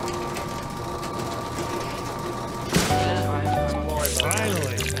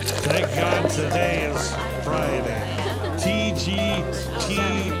 Finally, thank God today is Friday. TGTI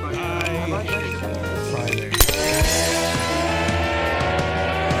Friday.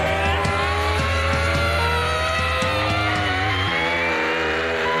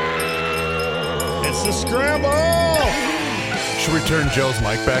 It's the scramble! Should we turn Joe's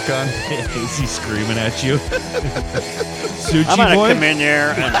mic back on? Is he screaming at you? I'm going to come in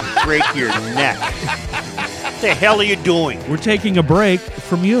there and break your neck. What the hell are you doing? We're taking a break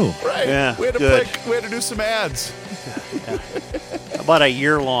from you. Right. Yeah, we had to do some ads. About a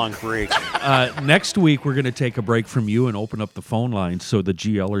year-long break. Next week, we're going to take a break from you and open up the phone lines so the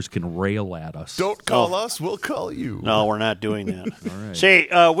GL'ers can rail at us. Don't call us, we'll call you. No, we're not doing that. All right. Say,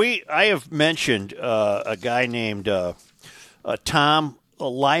 I have mentioned a guy named Tom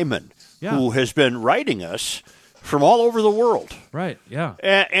Lyman, who has been writing us from all over the world. Right, yeah.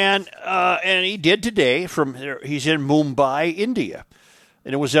 And he did today. He's in Mumbai, India.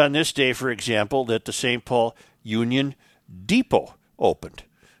 And it was on this day, for example, that the St. Paul Union Depot opened.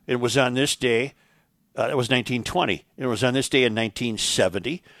 It was on this day, it was 1920. It was on this day in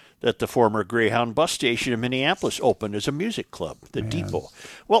 1970 that the former Greyhound bus station in Minneapolis opened as a music club, the Depot.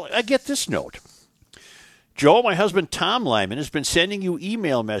 Well, I get this note. Joe, my husband Tom Lyman has been sending you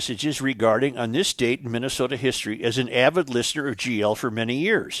email messages regarding on this date in Minnesota history as an avid listener of GL for many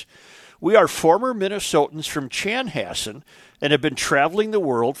years. We are former Minnesotans from Chanhassen and have been traveling the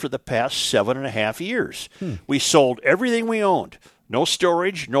world for the past 7.5 years. We sold everything we owned, no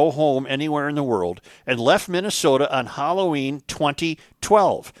storage, no home anywhere in the world, and left Minnesota on Halloween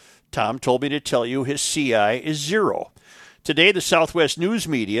 2012. Tom told me to tell you his CI is 0. Today, the Southwest News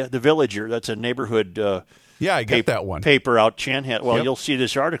Media, The Villager, that's a neighborhood I get that one. Paper out Chanhassen. Well, You'll see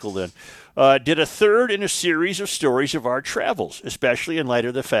this article then. Did a third in a series of stories of our travels, especially in light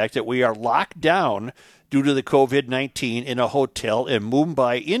of the fact that we are locked down due to the COVID-19 in a hotel in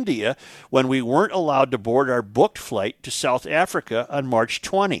Mumbai, India, when we weren't allowed to board our booked flight to South Africa on March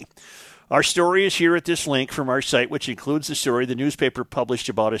 20. Our story is here at this link from our site, which includes the story the newspaper published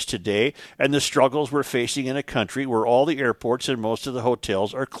about us today and the struggles we're facing in a country where all the airports and most of the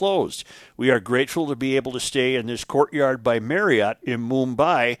hotels are closed. We are grateful to be able to stay in this Courtyard by Marriott in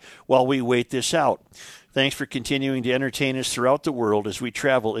Mumbai while we wait this out. Thanks for continuing to entertain us throughout the world as we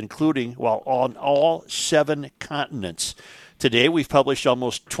travel, including while on all 7 continents. Today, we've published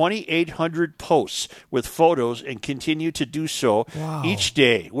almost 2,800 posts with photos and continue to do so each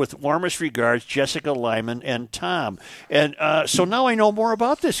day. With warmest regards, Jessica Lyman and Tom. And so now I know more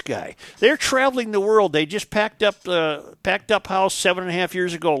about this guy. They're traveling the world. They just packed up house 7.5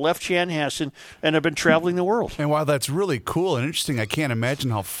 years ago, left Chanhassen, and have been traveling the world. And while that's really cool and interesting, I can't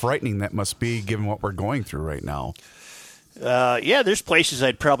imagine how frightening that must be given what we're going through right now. There's places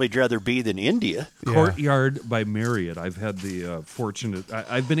I'd probably rather be than India. Courtyard by Marriott. I've had the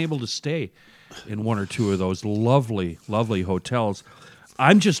I've been able to stay in one or two of those lovely, lovely hotels.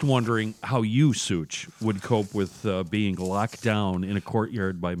 I'm just wondering how you, Such, would cope with being locked down in a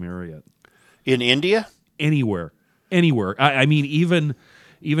Courtyard by Marriott. In India? Anywhere. I mean, even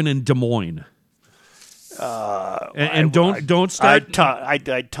in Des Moines. Don't start.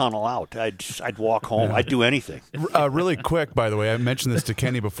 I'd tunnel out. I'd walk home. I'd do anything. Really quick, by the way, I mentioned this to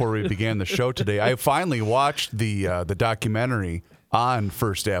Kenny before we began the show today. I finally watched the documentary on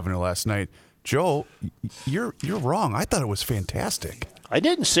First Avenue last night. Joe, you're wrong. I thought it was fantastic. I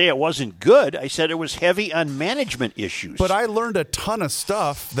didn't say it wasn't good. I said it was heavy on management issues. But I learned a ton of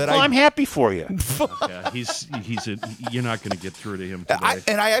stuff that I'm happy for you. You're not going to get through to him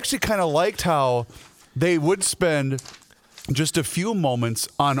today. I actually kind of liked how they would spend just a few moments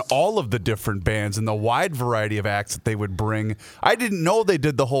on all of the different bands and the wide variety of acts that they would bring. I didn't know they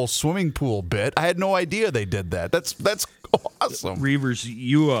did the whole swimming pool bit. I had no idea they did that. That's awesome. Reavers,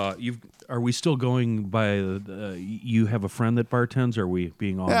 Are we still going by you have a friend that bartends? Or are we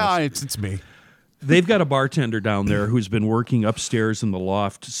being honest? Yeah, it's me. They've got a bartender down there who's been working upstairs in the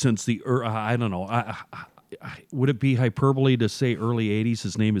loft since I don't know. Would it be hyperbole to say early 80s?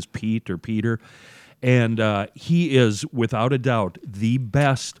 His name is Pete or Peter. And he is, without a doubt, the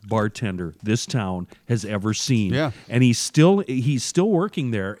best bartender this town has ever seen. Yeah. And he's still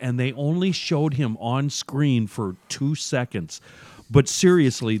working there, and they only showed him on screen for 2 seconds. But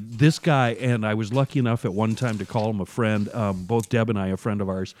seriously, this guy, and I was lucky enough at one time to call him a friend, both Deb and I, a friend of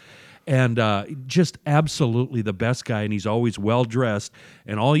ours, and just absolutely the best guy, and he's always well-dressed.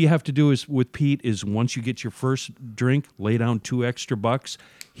 And all you have to do is with Pete is once you get your first drink, lay down $2 extra.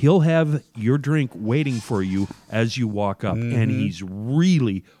 He'll have your drink waiting for you as you walk up, and he's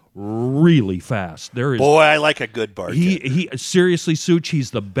really, really fast. Boy, I like a good bartender. He seriously, Such,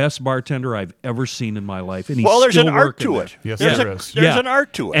 he's the best bartender I've ever seen in my life, and he's there's still an art working to there. it. Yes, there's an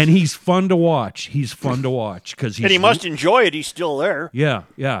art to it, and he's fun to watch. He's fun to watch because and he must enjoy it. He's still there. Yeah.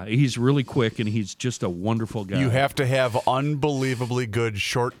 He's really quick, and he's just a wonderful guy. You have to have unbelievably good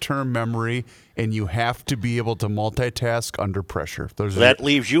short-term memory, and you have to be able to multitask under pressure. That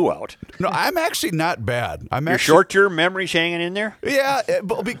leaves you out. No, I'm actually not bad. Your short-term memory's hanging in there? Yeah,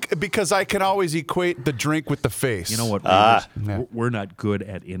 because I can always equate the drink with the face. You know what? We're not good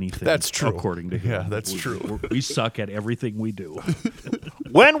at anything. That's true. According to him. Yeah, that's true. We suck at everything we do.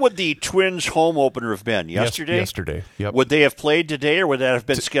 When would the Twins' home opener have been? Yesterday? Yesterday, yep. Would they have played today, or would that have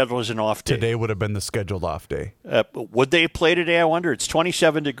been scheduled as an off day? Today would have been the scheduled off day. Would they play today, I wonder? It's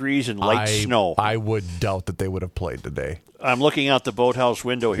 27 degrees and light snow. I would doubt that they would have played today. I'm looking out the boathouse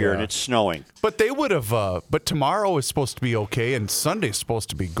window here, and it's snowing. But they would have. But tomorrow is supposed to be okay, and Sunday's supposed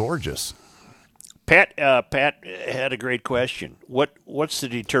to be gorgeous. Pat had a great question. What's the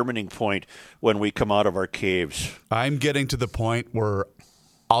determining point when we come out of our caves? I'm getting to the point where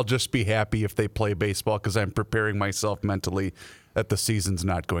I'll just be happy if they play baseball because I'm preparing myself mentally that the season's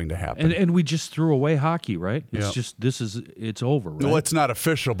not going to happen. And we just threw away hockey, right? It's just it's over, right? Well, it's not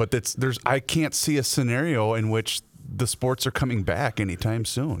official, but I can't see a scenario in which the sports are coming back anytime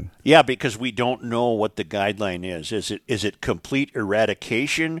soon. Yeah, because we don't know what the guideline is. Is it complete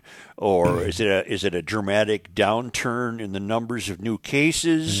eradication, or is it a dramatic downturn in the numbers of new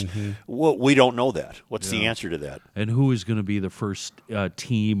cases? Well, we don't know that. What's the answer to that? And who is going to be the first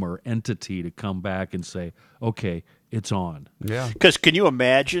team or entity to come back and say, okay, it's on? Yeah. Because can you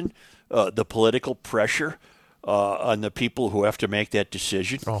imagine the political pressure on the people who have to make that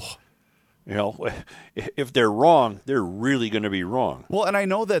decision? Oh. You know, if they're wrong, they're really going to be wrong. Well, and I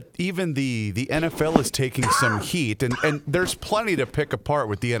know that even the NFL is taking some heat, and there's plenty to pick apart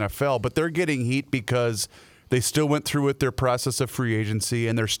with the NFL, but they're getting heat because they still went through with their process of free agency,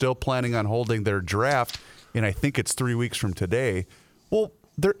 and they're still planning on holding their draft, and I think it's 3 weeks from today. Well,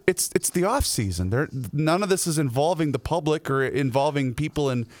 it's the off season. None of this is involving the public or involving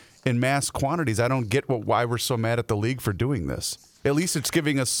people in mass quantities. I don't get why we're so mad at the league for doing this. At least it's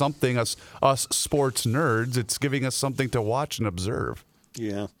giving us something, us sports nerds, it's giving us something to watch and observe.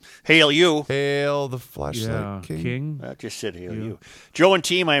 Yeah. Hail you. Hail the flashlight king. Just said hail you. Joe and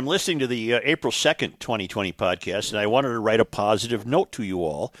team, I am listening to the April 2nd, 2020 podcast, and I wanted to write a positive note to you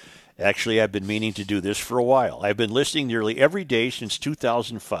all. Actually, I've been meaning to do this for a while. I've been listening nearly every day since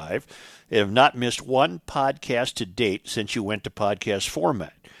 2005 and have not missed one podcast to date since you went to podcast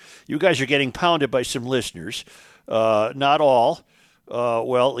format. You guys are getting pounded by some listeners. Not all.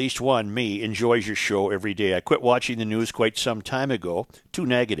 Well, at least one, me, enjoys your show every day. I quit watching the news quite some time ago. Too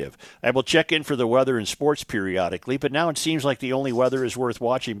negative. I will check in for the weather and sports periodically, but now it seems like the only weather is worth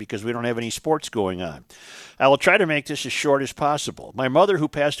watching because we don't have any sports going on. I will try to make this as short as possible. My mother, who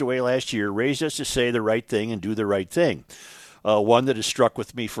passed away last year, raised us to say the right thing and do the right thing. One that has stuck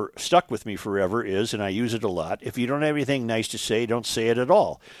with me forever is, and I use it a lot, if you don't have anything nice to say, don't say it at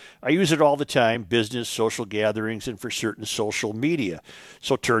all. I use it all the time, business, social gatherings, and for certain social media.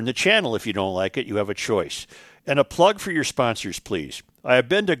 So turn the channel if you don't like it. You have a choice. And a plug for your sponsors, please. I have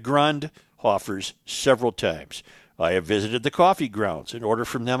been to Grundhofer's several times. I have visited the coffee grounds and ordered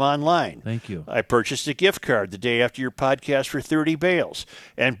from them online. Thank you. I purchased a gift card the day after your podcast for 30 bales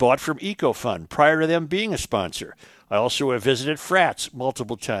and bought from EcoFund prior to them being a sponsor. I also have visited Frats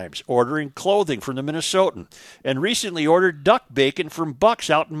multiple times, ordering clothing from the Minnesotan, and recently ordered duck bacon from Buck's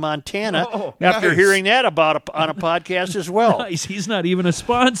out in Montana after hearing that on a podcast as well. Nice. He's not even a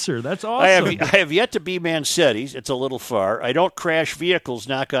sponsor. That's awesome. I have yet to be Mancetti's. It's a little far. I don't crash vehicles,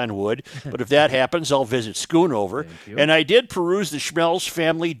 knock on wood, but if that happens, I'll visit Schoonover. And I did peruse the Schmelz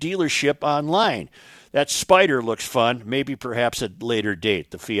family dealership online. That Spider looks fun, maybe perhaps a later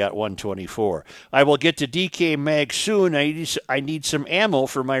date, the Fiat 124. I will get to DK Mag soon. I need some ammo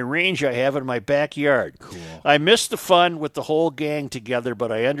for my range I have in my backyard. Cool. I miss the fun with the whole gang together, but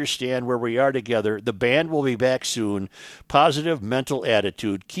I understand where we are together. The band will be back soon. Positive mental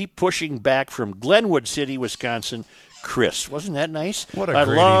attitude. Keep pushing back from Glenwood City, Wisconsin. Chris, wasn't that nice? What a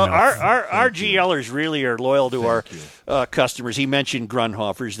great email. Our GL'ers really are loyal to our customers. He mentioned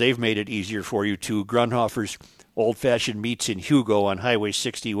Grunhofer's. They've made it easier for you, too. Grunhofer's Old-Fashioned Meats in Hugo on Highway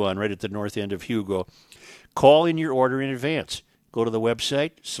 61, right at the north end of Hugo. Call in your order in advance. Go to the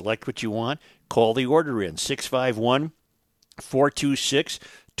website, select what you want, call the order in,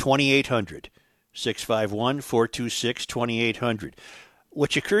 651-426-2800. 651-426-2800.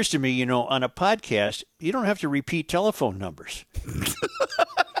 Which occurs to me, on a podcast, you don't have to repeat telephone numbers.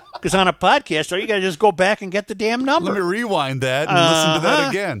 Because on a podcast, you got to just go back and get the damn number. Let me rewind that and listen to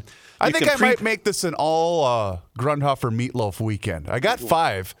that again. I think I might make this an all Grunhofer meatloaf weekend. I got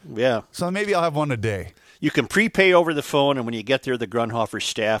 5. Yeah. So maybe I'll have one a day. You can prepay over the phone, and when you get there, the Grunhofer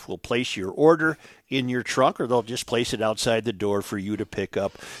staff will place your order in your trunk, or they'll just place it outside the door for you to pick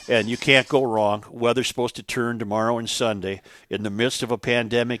up. And you can't go wrong. Weather's supposed to turn tomorrow and Sunday. In the midst of a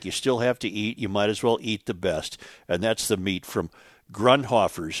pandemic, you still have to eat. You might as well eat the best. And that's the meat from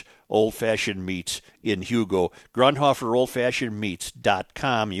Grunhofer's Old-Fashioned Meats in Hugo.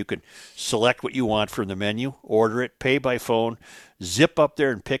 GrunhoferOldFashionedMeats.com. You can select what you want from the menu, order it, pay by phone, zip up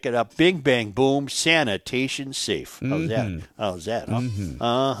there and pick it up. Bing, bang, boom, sanitation safe. How's that? How's that? Huh? Mm-hmm.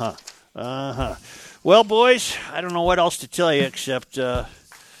 Uh-huh. Uh-huh. Well, boys, I don't know what else to tell you except We're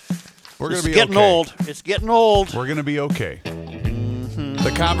gonna be getting okay. old. It's getting old. We're going to be okay.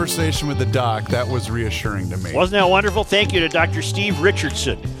 The conversation with the doc, that was reassuring to me. Wasn't that wonderful? Thank you to Dr. Steve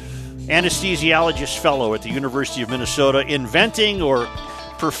Richardson, anesthesiologist fellow at the University of Minnesota, inventing or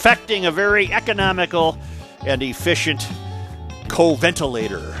perfecting a very economical and efficient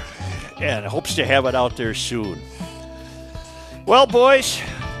co-ventilator, and hopes to have it out there soon. Well, boys,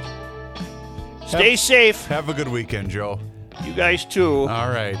 stay safe. Have a good weekend, Joe. You guys too. All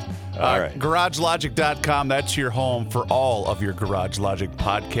right. All right. GarageLogic.com, that's your home for all of your Garage Logic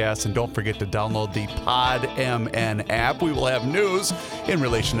podcasts. And don't forget to download the PodMN app. We will have news in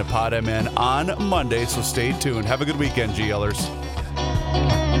relation to PodMN on Monday, so stay tuned. Have a good weekend, GL'ers.